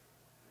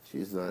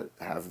 She's not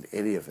having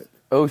any of it.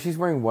 Oh, she's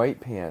wearing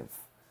white pants.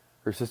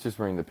 Her sister's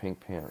wearing the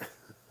pink pants.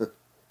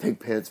 Pink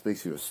pants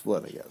makes you a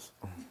slut, I guess.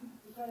 You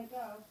gotta go.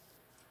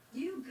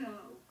 You go.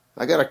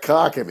 I got a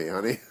cock in me,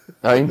 honey.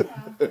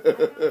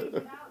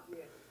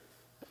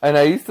 And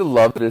I used to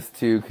love this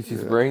too because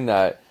she's wearing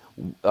that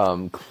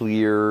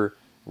clear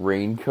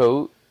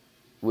raincoat,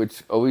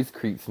 which always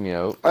creeps me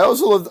out. I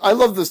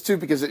love this too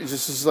because it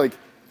just is like,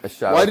 A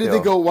shadow why did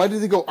kill.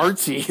 they go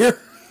artsy here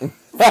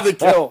for the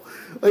kill?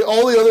 Like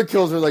all the other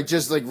kills are like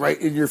just like right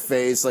in your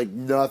face, like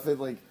nothing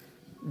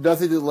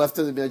left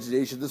to the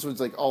imagination. This one's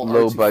like all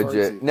Low artsy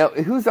budget. fartsy. Now,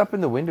 who's up in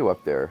the window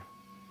up there?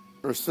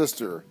 Her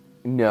sister.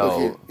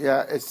 No.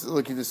 It's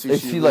looking to see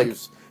Is she she, like-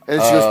 leaves. And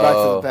then she goes back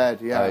to the bed.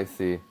 Yeah, I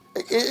see.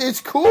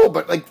 It's cool,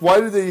 but like, why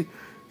do they?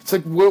 It's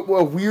like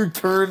a weird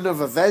turn of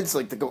events,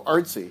 like to go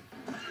artsy.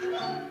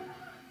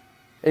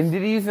 And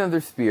did he use another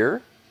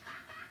spear?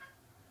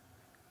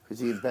 Because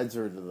he embeds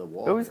her into the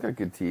wall. Oh, he's got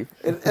good teeth.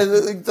 And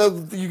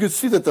you could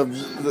see that the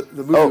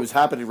movie was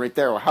happening right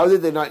there. How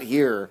did they not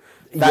hear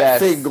that Yes.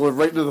 thing going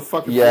right into the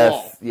fucking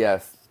wall?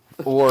 Yes.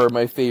 Or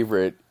my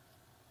favorite,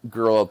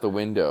 girl out the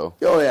window.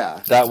 Oh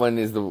yeah. That one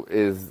is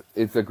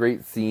it's a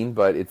great scene,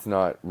 but it's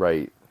not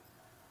right.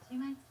 Do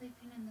you mind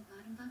sleeping in the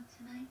bottom bunk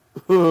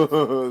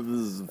tonight?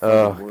 This is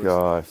Oh worse.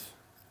 gosh.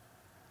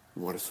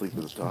 You want to sleep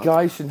in the top?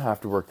 Guys shouldn't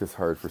have to work this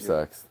hard for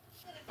sex.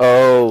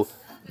 Oh,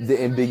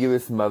 the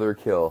ambiguous mother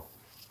kill.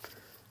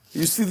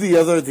 You see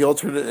the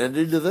alternate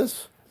ending to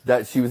this?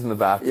 That she was in the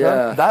bathtub?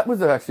 Yeah. That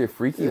was actually a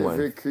freaky Yeah, one.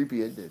 very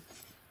creepy ending.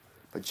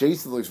 But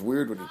Jason looks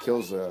weird when he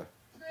kills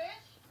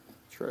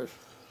Trish.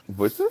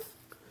 What's this?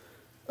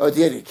 Oh, at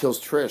the end, he kills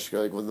Trish.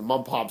 Like when the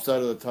mom pops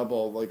out of the tub,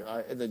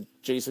 and then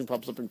Jason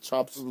pops up and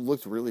chops. It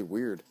looks really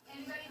weird.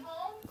 Anybody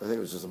home? I think it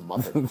was just a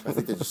Muppet. I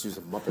think they just used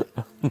a Muppet.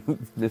 I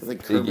Miss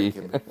think Kermit Piggy.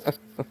 came in.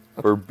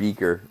 Or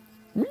Beaker.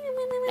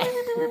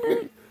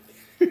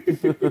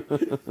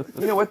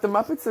 You know what? The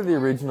Muppets are the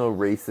original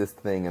racist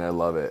thing, and I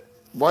love it.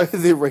 Why are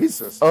they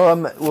racist?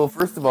 Well,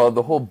 first of all,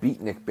 the whole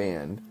beatnik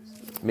band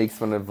makes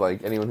fun of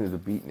like anyone who's a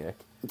beatnik,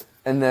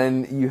 and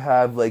then you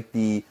have like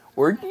the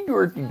orky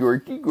dorky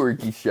dorky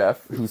gorky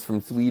chef who's from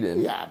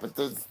Sweden. Yeah, but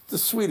the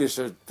Swedish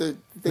are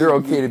They're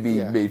okay to be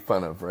yeah, made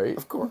fun of, right?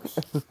 Of course.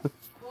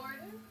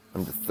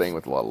 I'm just saying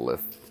with a lot of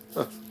lists.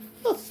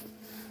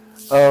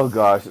 Oh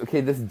gosh.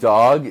 Okay, this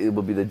dog, it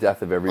will be the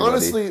death of everybody.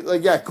 Honestly,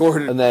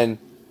 Gordon. And then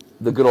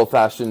the good old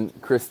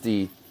fashioned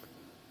Christie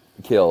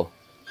kill.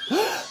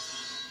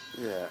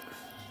 Yeah.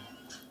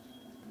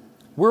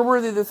 Where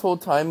were they this whole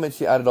time when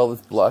she added all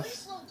this blush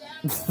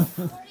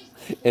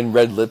and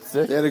red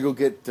lipstick? They had to go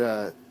get.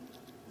 They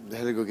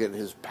had to go get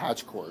his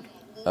patch cord.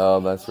 Oh,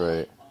 that's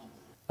right.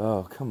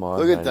 Oh, come on.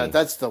 Look at honey. that.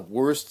 That's the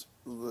worst.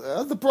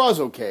 The bra's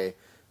okay,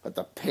 but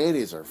the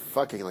panties are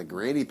fucking like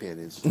granny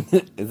panties.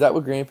 Is that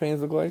what granny panties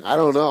look like? I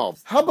don't know.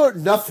 How about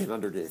nothing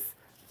underneath?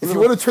 If you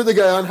want to turn the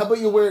guy on, how about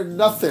you wear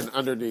nothing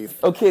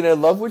underneath? Okay, and I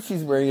love what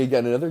she's wearing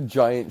again. Another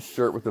giant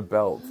shirt with a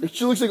belt.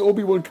 She looks like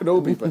Obi-Wan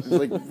Kenobi, but it's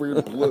like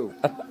weird blue.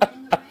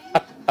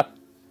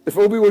 If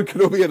Obi-Wan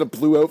Kenobi had a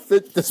blue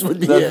outfit, this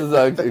would be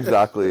That's it.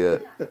 exactly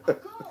it.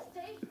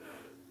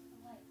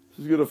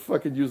 She's gonna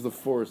fucking use the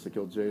Force to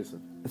kill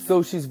Jason.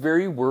 So she's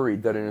very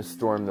worried that in a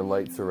storm the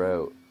lights are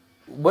out.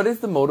 What is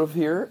the motive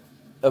here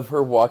of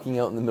her walking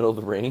out in the middle of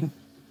the rain?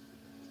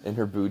 And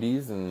her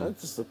booties and...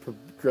 That's just a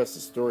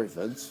progressive story,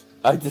 Vince.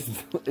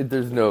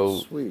 There's no...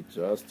 Sweet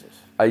justice.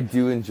 I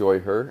do enjoy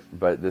her,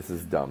 but this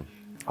is dumb.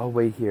 Oh,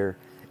 wait here.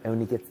 And when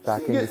he gets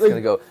back in, Yeah, he's like-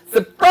 going to go,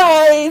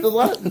 surprise!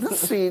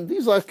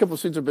 These last couple of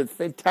scenes have been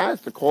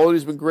fantastic. The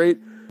quality's been great.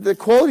 The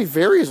quality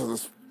varies on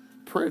this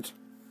print.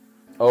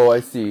 Oh, I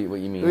see what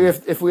you mean.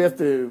 If we have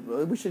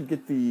to, we should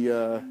get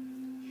the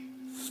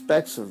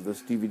specs of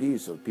this DVD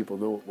so people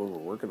know what we're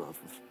working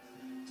off of.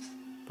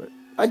 But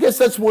I guess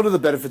that's one of the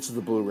benefits of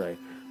the Blu-ray.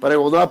 But I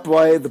will not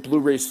buy the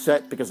Blu-ray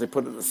set because they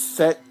put it in a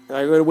set.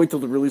 I'm going to wait till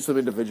they release them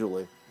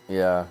individually.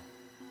 Yeah.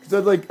 Because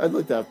I'd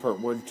like to have part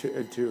 1, 2,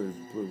 and 2 in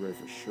Blu-ray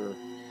for sure.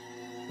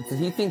 Did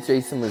he think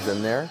Jason was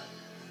in there?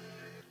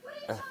 What are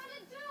you trying to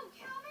do?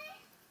 Kill me?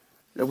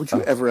 Now, would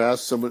you ever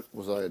ask someone,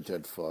 was I a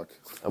dead fuck?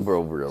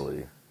 Well,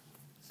 really.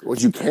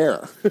 Would you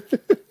care?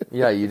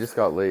 Yeah, you just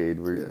got laid.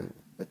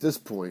 At this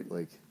point,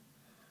 like,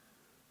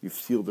 you've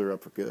sealed her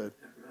up for good.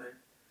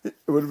 It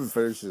would have been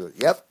fair. She's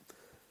like, yep,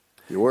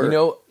 you were. You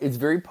know, it's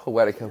very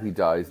poetic how he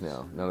dies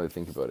now that I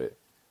think about it.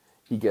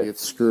 He You get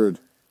gets, screwed.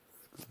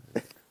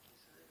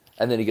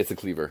 and then he gets a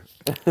cleaver.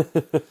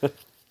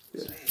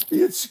 You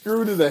get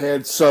screwed in the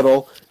head,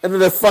 subtle, and then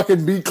a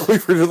fucking meat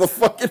cleaver to the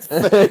fucking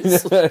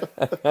face.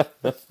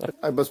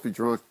 I must be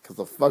drunk because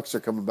the fucks are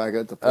coming back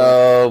out to play.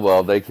 Oh,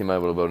 well, they came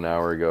out about an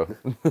hour ago.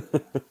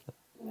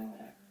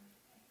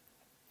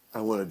 I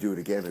want to do it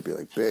again. I'd be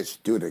like, bitch,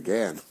 do it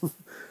again.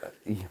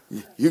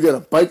 You got a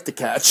bite to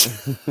catch.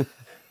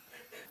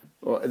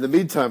 Well, in the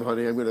meantime,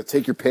 honey, I'm going to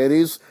take your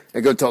panties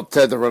and go tell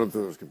Ted to run them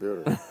through his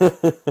computer.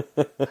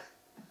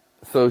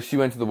 So she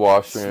went to the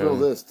washroom. Smell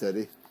this,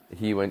 Teddy.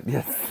 He went,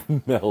 yes,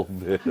 smell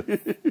this. Hey,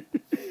 guys,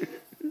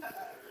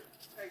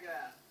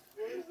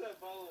 where's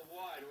that bottle of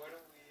wine? Why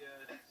don't we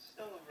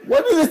celebrate?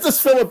 Why did it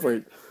just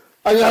celebrate?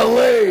 I got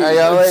laid. I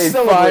got laid,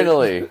 Celebrate.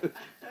 finally.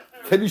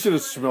 Teddy should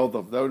have smelled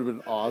them. That would have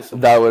been awesome.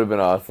 That would have been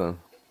awesome.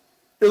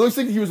 It looks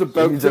like he was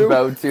about to. He's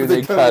about to, but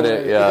they cut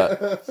it, away.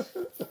 yeah.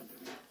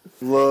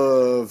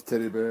 Love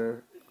Teddy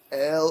Bear.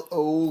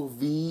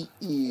 Love. Where's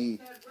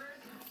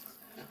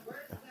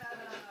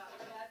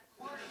that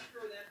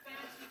corkscrew, that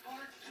fancy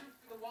corkscrew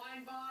for the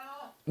wine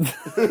bottle?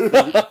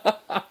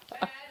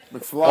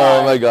 McFly.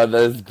 Oh my god,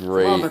 that is Come on,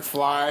 great.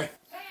 McFly. Ted,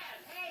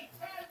 hey,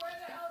 Ted, where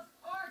the hell's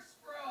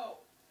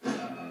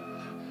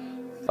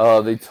corkscrew?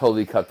 Oh, they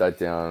totally cut that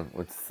down,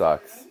 which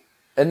sucks.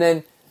 And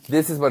then,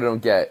 this is what I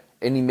don't get.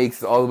 And he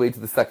makes it all the way to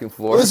the second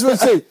floor. Well, this is what I'm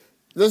saying.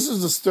 This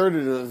is the start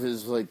of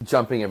his, like,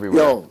 Jumping everywhere.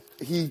 yo,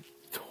 he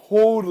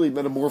totally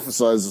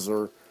metamorphosizes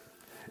her.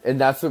 And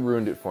that's what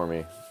ruined it for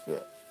me. Yeah.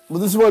 Well,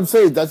 this is what I'm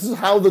saying. This is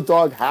how the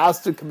dog has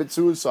to commit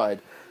suicide.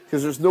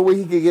 Because there's no way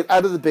he can get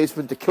out of the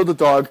basement to kill the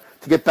dog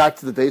to get back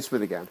to the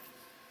basement again.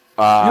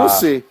 You'll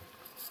see.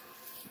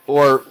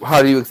 Or,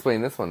 how do you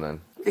explain this one then?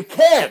 It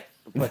can't!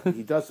 But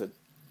he doesn't.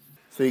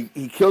 So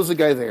he kills the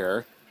guy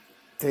there.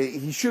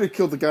 He should have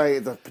killed the guy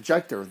at the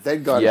projector,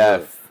 then got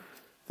Yes.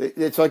 it.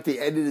 It's like they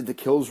edited the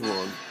kills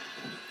wrong.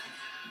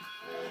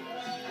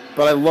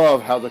 But I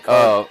love how the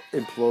car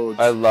implodes.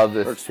 I love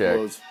or this chick.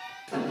 explodes.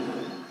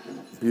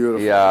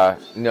 Beautiful. Yeah,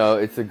 no,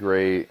 it's a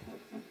great...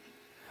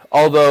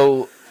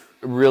 Although,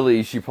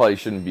 really, she probably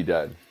shouldn't be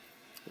dead.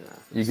 Yeah.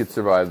 You could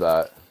survive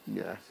that.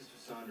 Yeah. Sister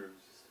Sandra was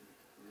just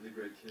a really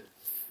great kid.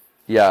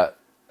 Yeah,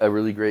 a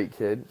really great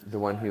kid. The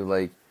one who,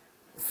 like,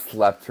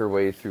 slept her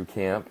way through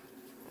camp.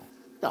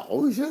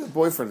 No, she had a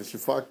boyfriend and she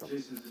fucked him.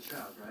 Jason's a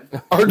child,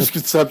 right? Artist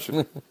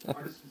conception.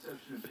 Artist's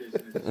conception of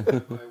Jason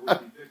is by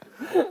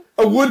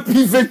A a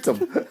would-be victim.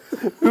 would-be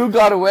victim. Who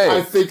got away?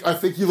 I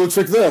think he looks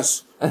like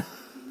this.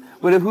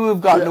 But who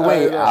have gotten Yeah,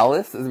 away? I know.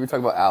 Alice? As we talk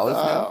about Alice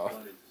now? Oh.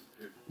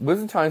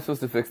 Wasn't Time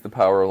supposed to fix the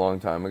power a long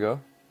time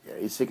ago? Yeah,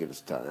 he's taking his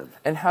time.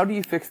 And how do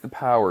you fix the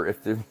power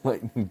if there's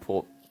lightning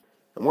bolt?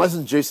 And why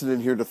isn't Jason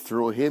in here to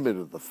throw him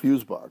into the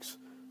fuse box?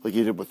 Like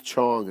he did with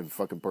Chong in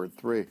fucking part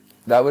 3.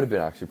 That would have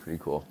been actually pretty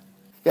cool.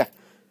 Yeah.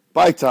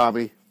 Bye,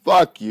 Tommy.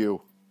 Fuck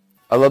you.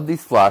 I love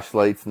these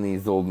flashlights in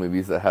these old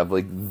movies that have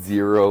like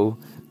zero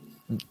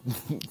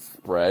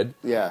spread.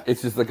 Yeah.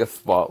 It's just like a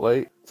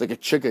spotlight. It's like a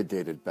chick I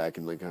dated back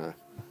in like,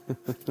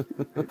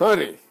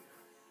 honey.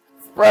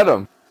 Spread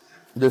them.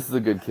 This is a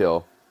good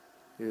kill.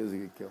 It is a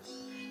good kill.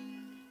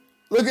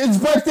 Look, it's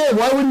back there.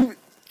 Why would he...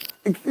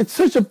 It's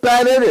such a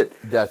bad edit.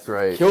 That's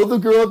right. Kill the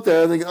girl up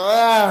there and they go,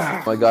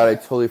 Oh my god, I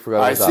totally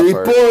forgot I about see that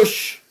part.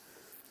 Bush.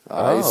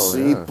 I Oh,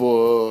 see yeah.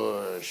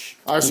 Bush.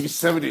 I see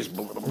 70s.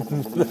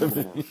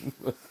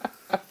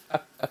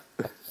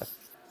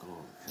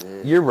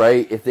 You're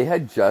right. If they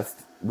had just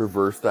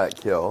reversed that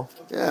kill,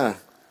 Yeah.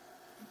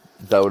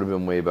 that would have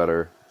been way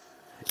better.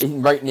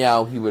 Right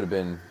now, he would have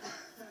been...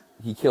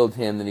 He killed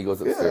him, then he goes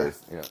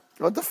upstairs. Yeah.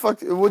 What the fuck?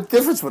 What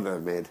difference would that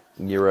have made?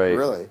 You're right.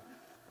 Really?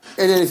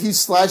 And then if he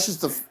slashes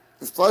the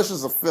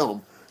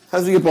film, how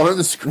does he get behind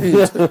the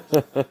screen?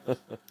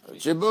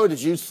 Jimbo,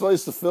 did you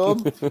slice the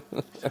film?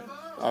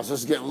 I was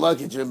just getting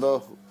lucky,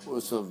 Jimbo,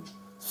 with some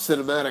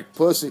cinematic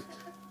pussy.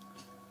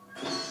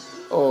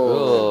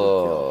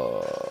 Oh.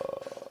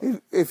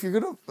 If you're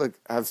gonna like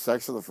have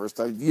sex for the first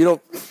time, you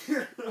don't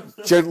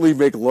gently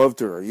make love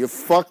to her. You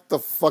fuck the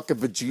fucking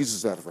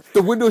bejesus out of her.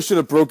 The window should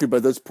have broken by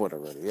this point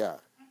already. Yeah.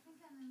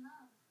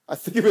 I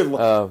think I'm in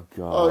love. Oh,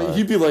 God. Oh,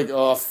 you'd be like,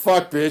 oh,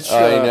 fuck, bitch.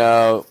 I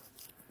know.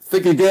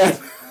 Think again.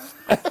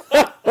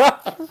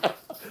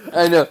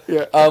 I know.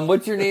 Yeah.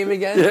 What's your name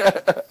again?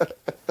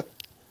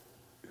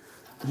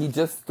 He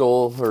just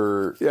stole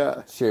her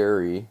Yeah.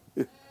 cherry.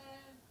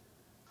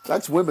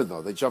 That's women,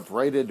 though. They jump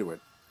right into it.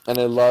 And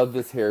I love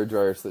this hair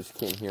dryer so that she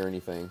can't hear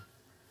anything.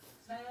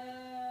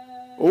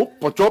 Oh,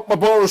 I dropped my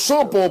bar of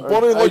shampoo,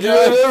 buddy. I Like you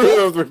know.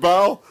 did there,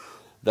 pal.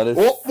 That is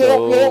Whoop,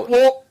 so... whoop, whoop,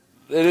 whoop.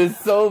 It is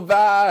so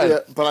bad. Yeah,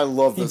 but I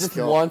love He this just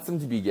kill. wants him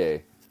to be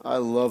gay. I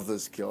love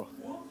this kill.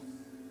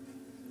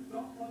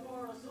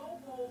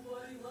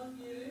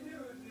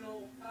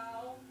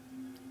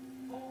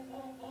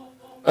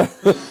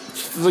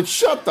 She's like,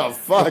 shut the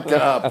fuck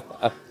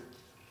up.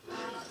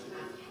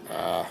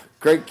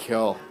 Great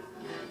kill.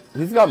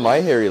 He's got my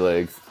hairy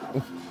legs.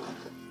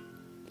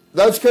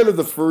 That's kind of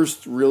the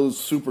first real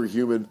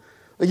superhuman.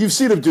 Like, you've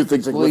seen him do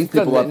things like Well, lift he's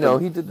done people up. that. No,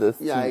 and- he did this.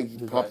 Yeah, to he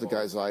his popped the eyeball.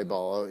 guy's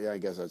eyeball out. Yeah, I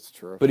guess that's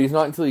true. But he's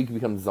not until he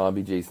becomes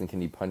zombie Jason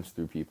can he punch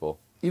through people.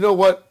 You know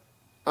what?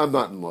 I'm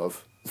not in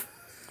love.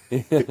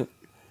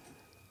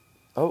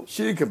 Oh.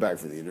 She didn't come back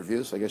for the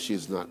interviews. I guess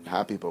she's not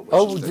happy about what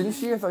Oh, she's didn't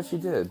she? I thought she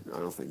did. I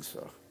don't think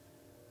so.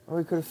 Oh,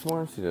 I could have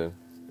sworn she did.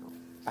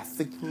 I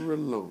think we're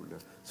alone.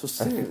 So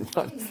Sam,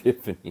 Not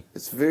Tiffany.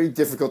 it's very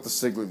difficult to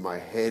sing when my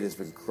head has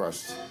been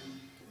crushed.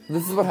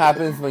 This is what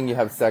happens when you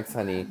have sex,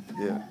 honey.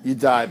 Yeah, you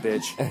die,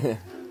 bitch.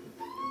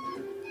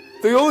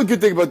 The only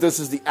good thing about this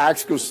is the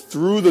axe goes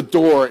through the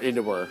door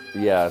into her.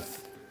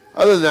 Yes.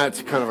 Other than that,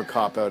 it's kind of a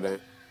cop-out.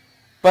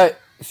 But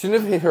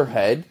shouldn't have hit her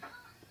head.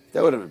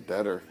 That would have been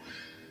better.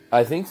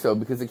 I think so,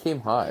 because it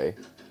came high.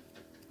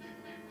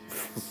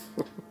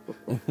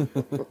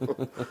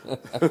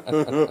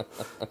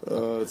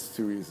 It's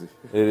too easy.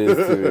 It is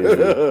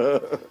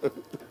too easy.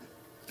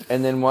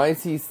 And then why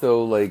is he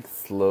so, like,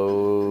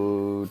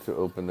 slow to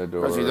open the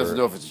door? Because he doesn't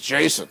know if it's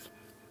Jason.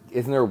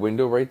 Isn't there a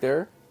window right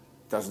there?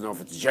 Doesn't know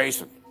if it's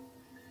Jason.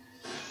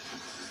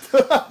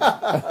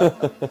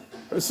 Her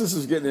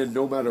sister's getting in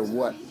no matter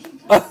what.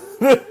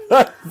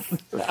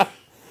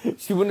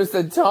 She wouldn't have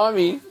said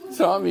Tommy.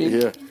 Tommy.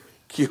 Yeah.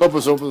 Can you help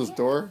us open this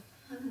door?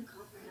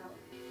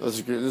 That's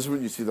great. This is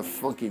when you see the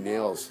funky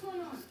nails.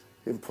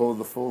 Him pulling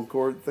the phone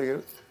cord thing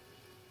out.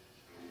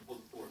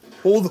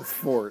 Hold the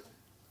fort.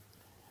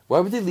 Why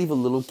would they leave a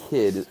little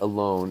kid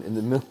alone in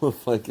the middle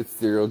of, like, a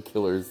serial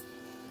killer's...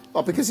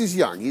 Oh, because he's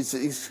young. He's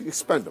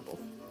expendable.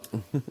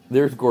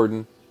 There's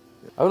Gordon.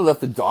 I would have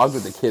left the dog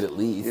with the kid at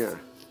least. Yeah.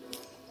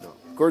 No.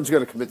 Gordon's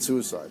going to commit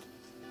suicide.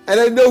 And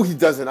I know he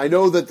doesn't. I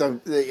know that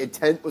the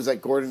intent was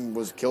that Gordon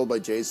was killed by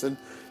Jason.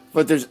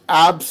 But there's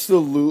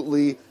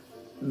absolutely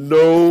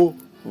no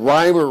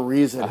rhyme or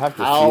reason I have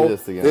to how see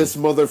this again. this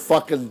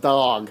motherfucking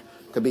dog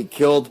could be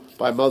killed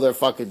by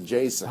motherfucking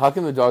Jason. How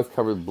come the dog's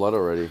covered with blood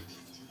already?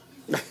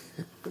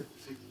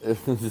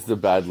 It's just a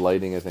bad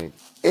lighting, I think.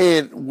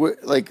 And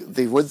like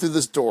they went through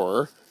this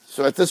door,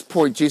 so at this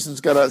point, Jason's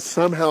got to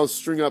somehow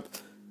string up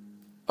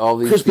All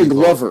these Crispin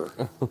people. Glover,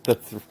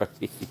 That's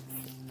right.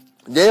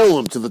 nail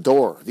him to the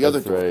door, the other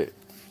That's door. right.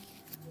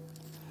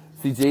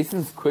 See,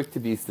 Jason's quick to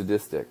be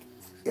sadistic.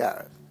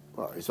 Yeah,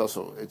 well, he's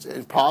also it's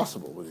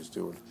impossible what he's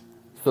doing.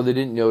 So they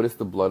didn't notice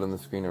the blood on the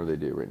screen, or they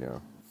do right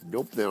now?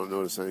 Nope, they don't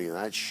notice any of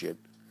that shit.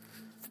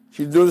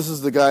 She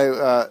notices the guy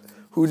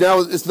who now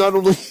is not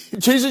only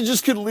Jason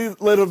just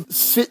couldn't let him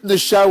sit in the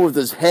shower with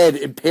his head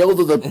impaled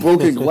on the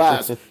broken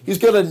glass. He's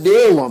gonna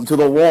nail him to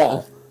the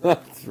wall.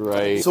 That's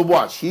right. So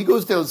watch, he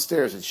goes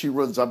downstairs and she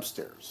runs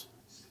upstairs.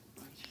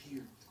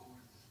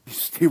 You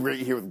stay right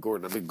here with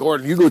Gordon. I mean,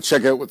 Gordon, you go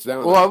check out what's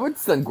down Well, there. I would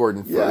send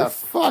Gordon Yeah,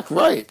 first. fuck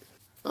right.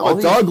 I'm All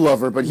a dog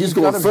lover, but he's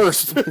going gotta-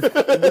 first.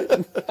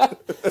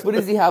 What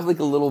does he have, like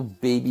a little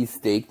baby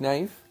steak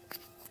knife?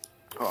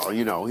 Oh,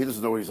 you know, he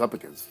doesn't know what he's up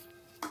against.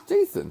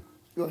 Jason.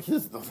 Well, he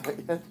doesn't know that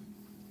yet.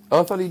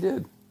 Oh, I thought he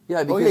did. Yeah,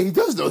 Oh, because, yeah, he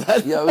does know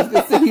that. yeah, I was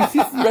gonna say he's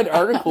just read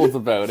articles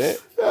about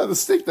it. Yeah, the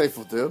steak knife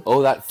will do.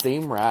 Oh, that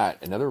same rat,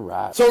 another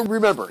rat. So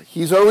remember,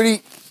 he's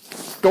already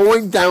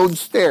going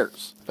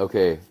downstairs.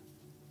 Okay,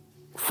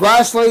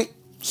 Flashlight,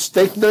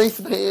 steak knife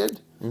in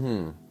hand.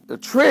 Mm-hmm. The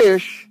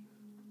Trish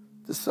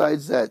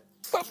decides that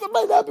something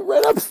might happen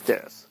right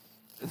upstairs.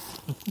 I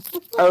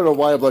don't know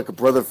why I'm like a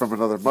brother from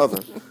another mother.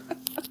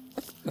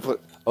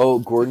 But oh,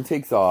 Gordon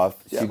takes off.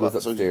 She yeah, goes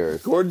well, so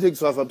upstairs. Gordon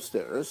takes off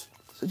upstairs.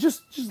 So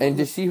just And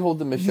does she hold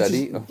the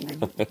machete?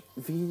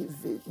 you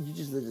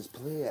just let this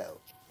play out.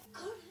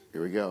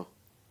 Here we go.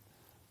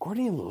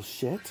 Gordon, you little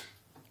shit.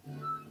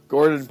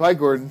 Gordon, bye,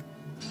 Gordon.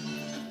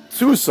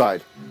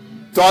 Suicide.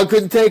 Dog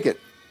couldn't take it.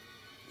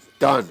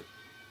 Done.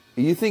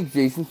 You think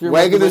Jason threw him out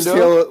Wagging the his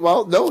window? tail.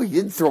 Well, no, he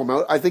didn't throw him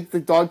out. I think the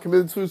dog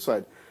committed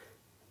suicide.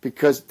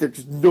 Because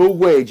there's no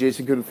way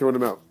Jason could have thrown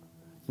him out.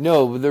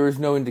 No, but there was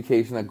no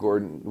indication that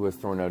Gordon was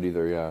thrown out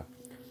either, yeah.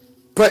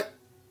 But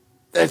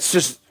it's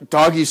just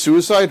doggy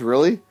suicide,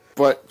 really?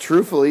 But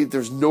truthfully,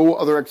 there's no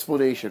other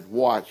explanation.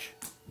 Watch.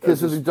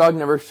 Because the dog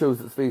never shows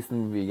its face in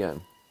the movie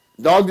again.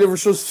 Dog never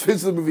shows his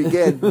face in the movie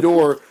again,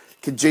 nor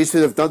can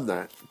Jason have done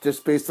that,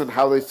 just based on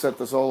how they set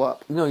this all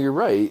up. No, you're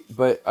right,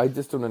 but I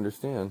just don't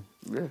understand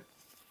Yeah.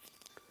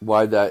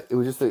 why that... It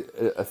was just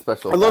a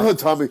special I love how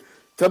effect.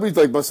 Tubby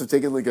like must have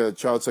taken like a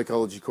child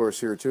psychology course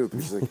here too,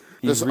 because like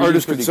He's this reading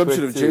artist pretty consumption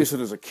quick, of too.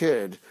 Jason as a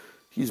kid,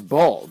 he's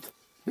bald.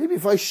 Maybe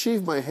if I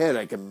shave my head,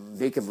 I can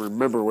make him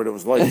remember what it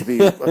was like to be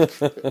a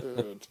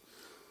kid.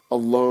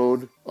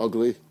 Alone,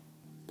 ugly,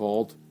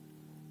 bald.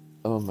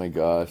 Oh my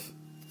gosh.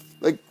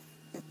 Like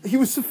he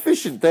was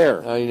sufficient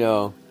there. I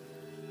know.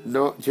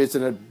 No,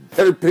 Jason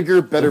had bigger,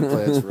 better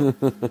plans for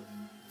him.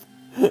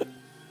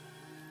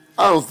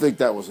 I don't think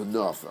that was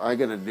enough. I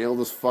gotta nail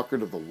this fucker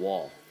to the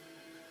wall.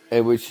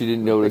 And which she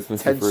didn't notice when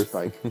she Tense first.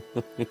 spike.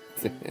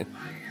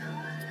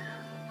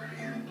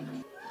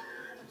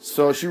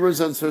 So she runs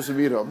downstairs to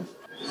meet him.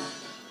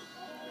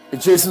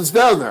 And Jason's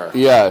down there.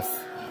 Yes.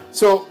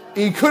 So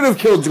he could have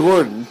killed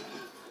Gordon.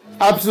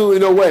 Absolutely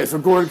no way. So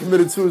Gordon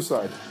committed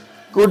suicide.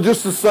 Gordon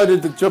just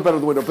decided to jump out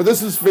of the window. But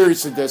this is very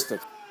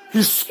sadistic.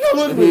 He's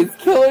killing me. He's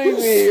killing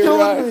me. He's You're killing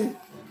right. me.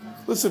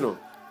 Listen to him.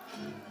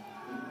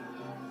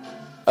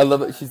 I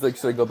love it. She's like,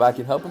 should I go back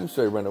and help him?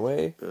 Should I run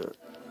away?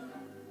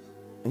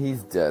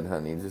 He's dead,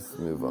 honey. Just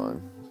move on.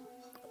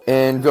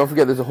 And don't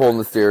forget, there's a hole in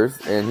the stairs,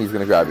 and he's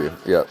gonna grab you.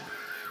 Yep.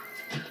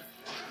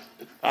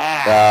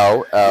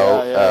 Ow! Ow!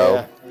 Ow!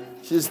 Yeah.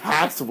 She just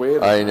hacks away at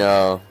him. I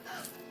know.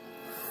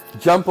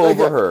 Jump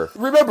over her.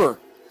 Remember,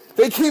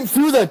 they came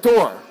through that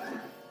door.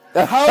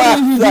 How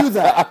did he do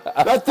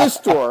that? Not this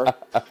door.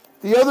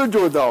 The other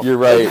door, though. You're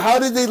right. Like, how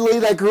did they lay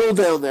that girl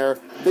down there?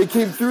 They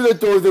came through that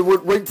door, they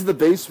went right to the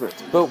basement.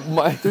 But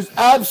There's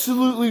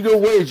absolutely no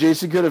way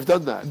Jason could have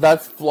done that.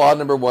 that's flaw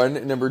number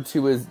one. Number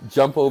two is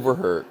jump over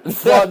her.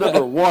 Flaw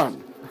number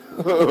one.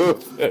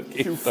 Okay,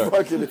 You sorry.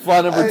 fucking,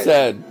 Flaw number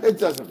 10. It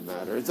doesn't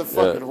matter. It's a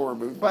fucking Yeah. horror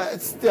movie. But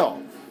it's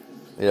still,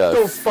 Yes.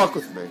 don't fuck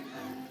with me.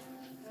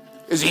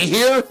 Is he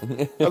here?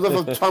 I love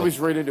how Tommy's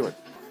right into it.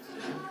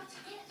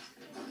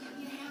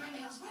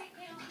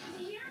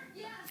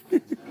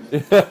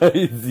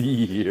 He's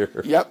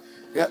here. Yep,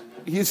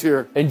 he's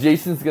here. And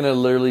Jason's gonna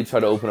literally try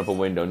to open up a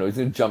window. No, he's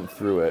gonna jump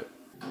through it.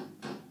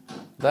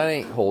 That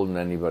ain't holding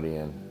anybody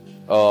in.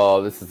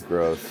 Oh, this is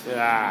gross.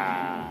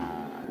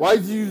 Why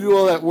did you do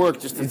all that work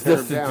just to tear him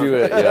Just to down? do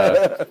it,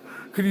 yeah.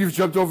 Could you have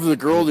jumped over the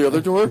girl in the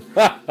other door?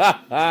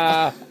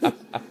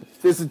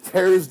 Jason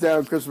tears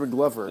down Christopher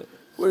Glover.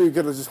 What are you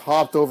gonna just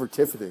hopped over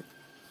Tiffany?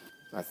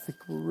 I think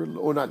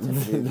we're not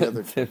Tiffany. The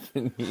other.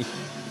 Tiffany.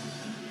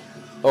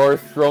 Or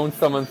thrown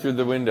someone through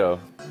the window.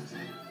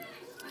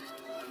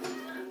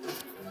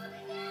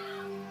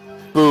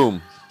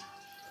 Boom.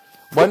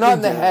 Why not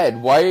in the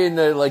head? Why in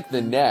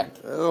the neck?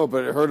 I don't know,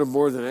 but it hurt him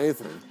more than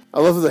anything.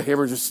 I love how the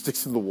hammer just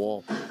sticks in the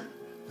wall.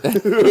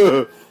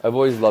 I've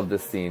always loved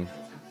this scene.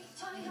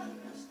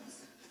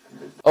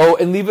 Oh,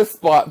 and leave a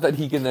spot that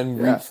he can then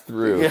reach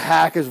through. He can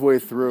hack his way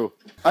through.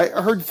 I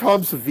heard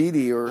Tom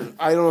Savini, or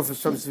I don't know if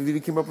it's Tom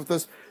Savini came up with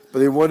this, but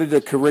they wanted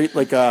to create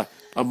like a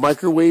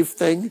microwave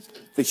thing.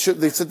 They said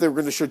they were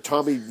going to show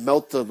Tommy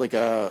melt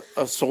a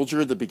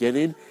soldier at the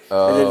beginning,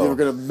 and then they were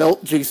going to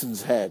melt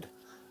Jason's head.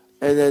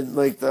 And then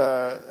like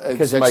the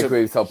Because execs at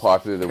microwaves how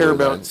popular they were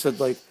Paramount then. said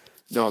like,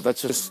 no,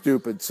 that's just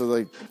stupid. So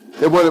like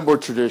they wanted more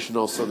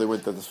traditional, so they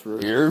went down this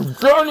route. Here's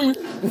Johnny!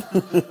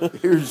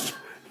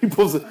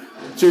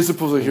 Jason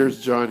pulls a here's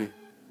Johnny.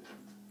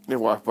 They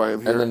walk by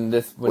him here. And then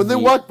this when they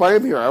walk by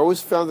him here, I always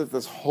found that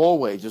this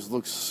hallway just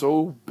looks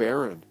so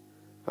barren.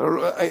 I don't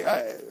know.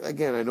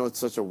 Again, I know it's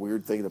such a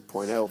weird thing to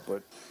point out, but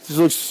it just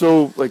looks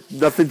so like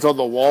nothing's on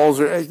the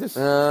walls or I just.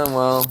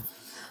 Well.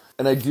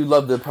 And I do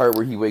love the part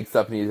where he wakes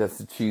up and he has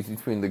to choose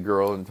between the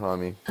girl and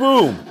Tommy.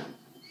 Boom!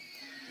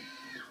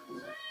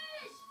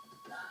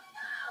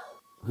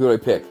 Who do I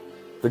pick?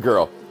 The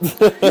girl.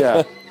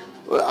 Yeah.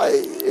 Well,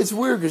 it's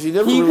weird because he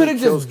never He could really have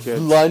kills just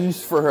kids. lunged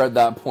for her at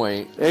that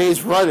point. And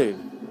he's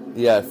running.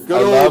 Yes,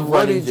 Good I old love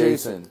running running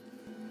Jason.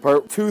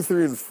 Part 2,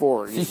 3, and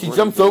 4. See, He's she running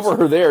jumps Jason. over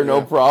her there, no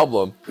Yeah.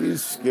 problem.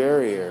 He's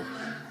scarier.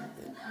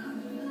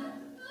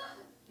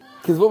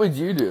 Because what would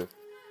you do?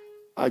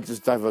 I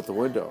just dive out the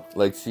window.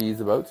 Like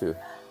she's about to.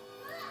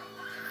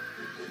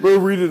 We were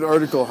reading an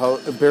article how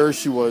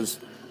embarrassed she was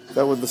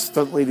that when the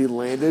stunt lady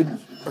landed,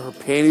 her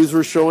panties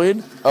were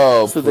showing.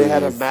 Oh, So they had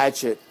to please.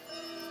 match it.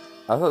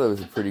 I thought that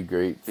was a pretty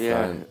great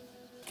Yeah.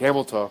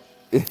 Camel toe.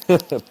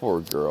 stunt.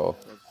 Poor girl.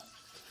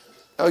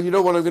 Oh, you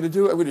know what I'm going to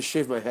do? I'm going to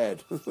shave my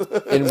head.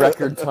 In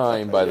record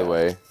time, by the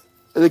way.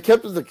 And they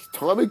kept the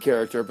Tommy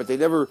character, but they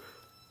never,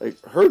 like,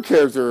 her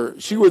character,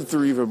 she went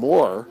through even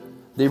more.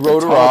 They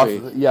wrote her off.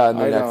 Tommy. Yeah, in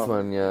the I next know.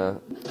 one, yeah.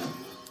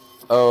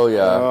 Oh,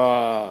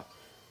 yeah.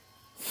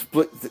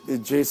 Split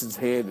Jason's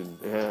hand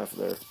in half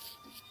there.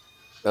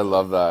 I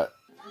love that.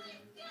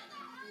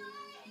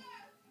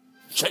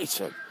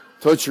 Jason,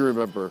 don't you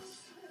remember?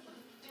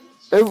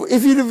 And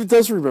even if it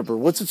does remember,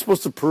 what's it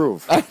supposed to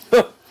prove?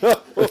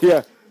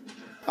 Yeah.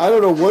 I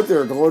don't know what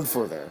they're going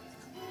for there.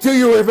 Do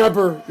you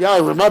remember? Yeah, I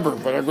remember,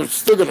 but I'm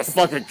still going to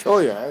fucking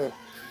kill you.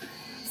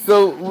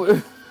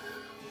 So,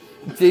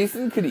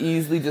 Jason could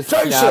easily just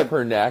Jason! snap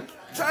her neck.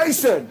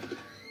 Jason!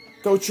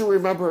 Don't you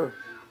remember?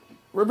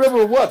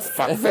 Remember what,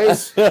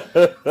 fuckface?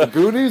 The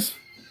Goonies?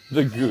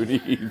 The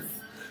Goonies.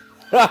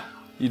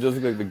 He does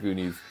look like the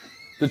Goonies.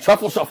 The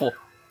Truffle Shuffle.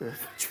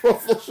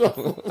 Truffle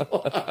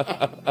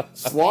shuffle.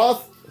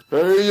 Sloth.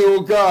 Here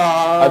you go.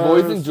 I've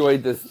always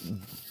enjoyed this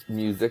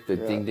music, the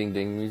Yeah. ding ding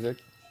ding music.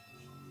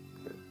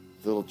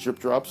 Little chip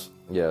drops.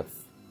 Yes.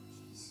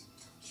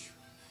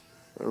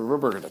 I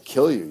remember I'm gonna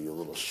kill you, you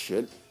little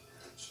shit.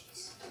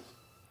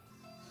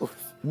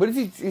 What is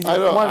he? He I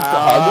know. wants to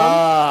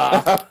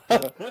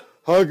hug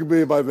Hug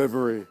me, my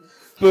memory. him.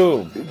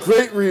 Boom.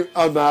 Great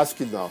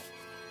unmasking, though.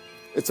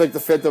 It's like the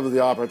Phantom of the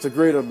Opera. It's a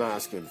great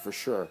unmasking, for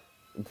sure.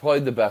 Probably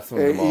the best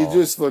one of And them he all.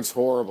 just looks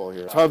horrible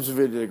here. Tom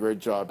Savini did a great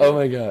job. Oh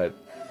my god.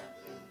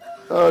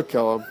 Oh,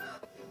 kill him.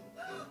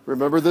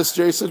 Remember this,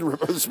 Jason?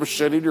 Remember this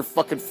machete in your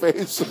fucking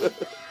face?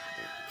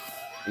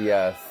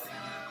 Yes.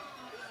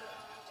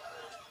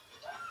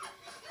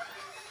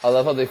 I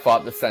love how they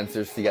fought the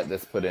censors to get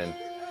this put in.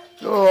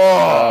 Oh!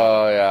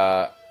 Oh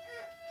yeah.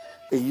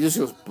 He just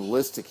goes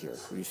ballistic here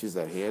when he sees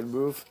that hand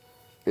move.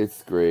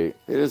 It's great.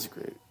 It is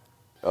great.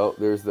 Oh,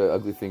 there's the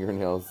ugly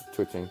fingernails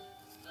twitching.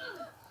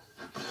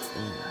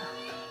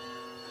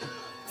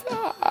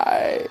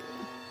 Die.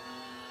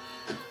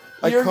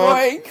 You're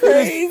going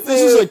crazy.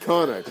 This is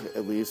iconic,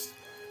 at least.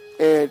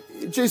 And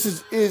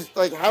Jason is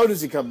like, how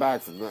does he come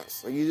back from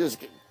this? Like, he just.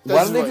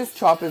 Why don't they just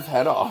chop his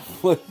head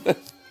off?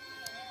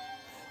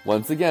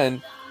 Once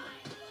again,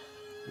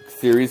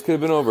 series could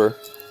have been over.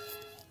 That's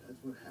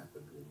what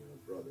happened when your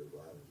brother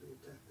violently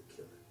attacked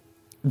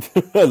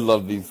the killer. I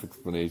love these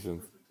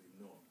explanations.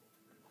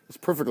 It's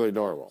perfectly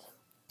normal.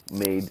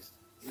 Made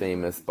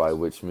famous by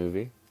which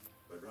movie?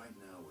 But right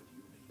now, what you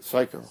need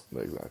Psycho.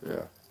 Exactly.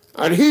 Yeah.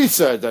 And he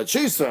said that,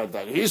 she said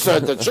that, he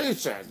said that, she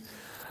said.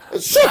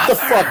 Shut the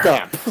fuck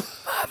up!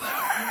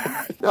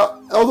 Now,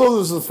 although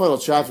this is the final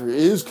chapter, it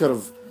is kind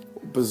of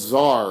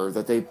bizarre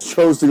that they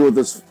chose to go with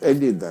this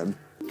ending then.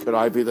 Could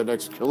I be the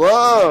next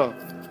killer?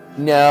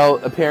 No,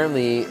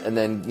 apparently, and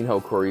then, you know,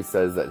 Corey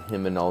says that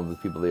him and all the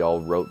people, they all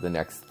wrote the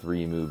next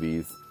 3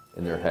 movies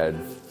in their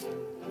heads.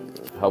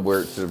 How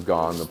where it should have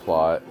gone, the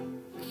plot.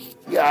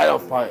 Yeah, I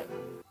don't buy it.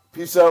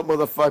 Peace out,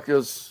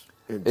 motherfuckers.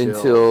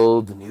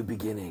 Until the new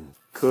beginning.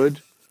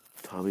 Could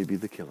Tommy be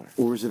the killer?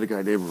 Or is it a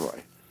guy named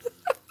Roy?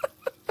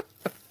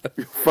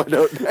 You'll find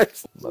out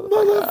next.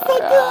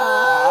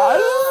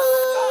 Motherfucker.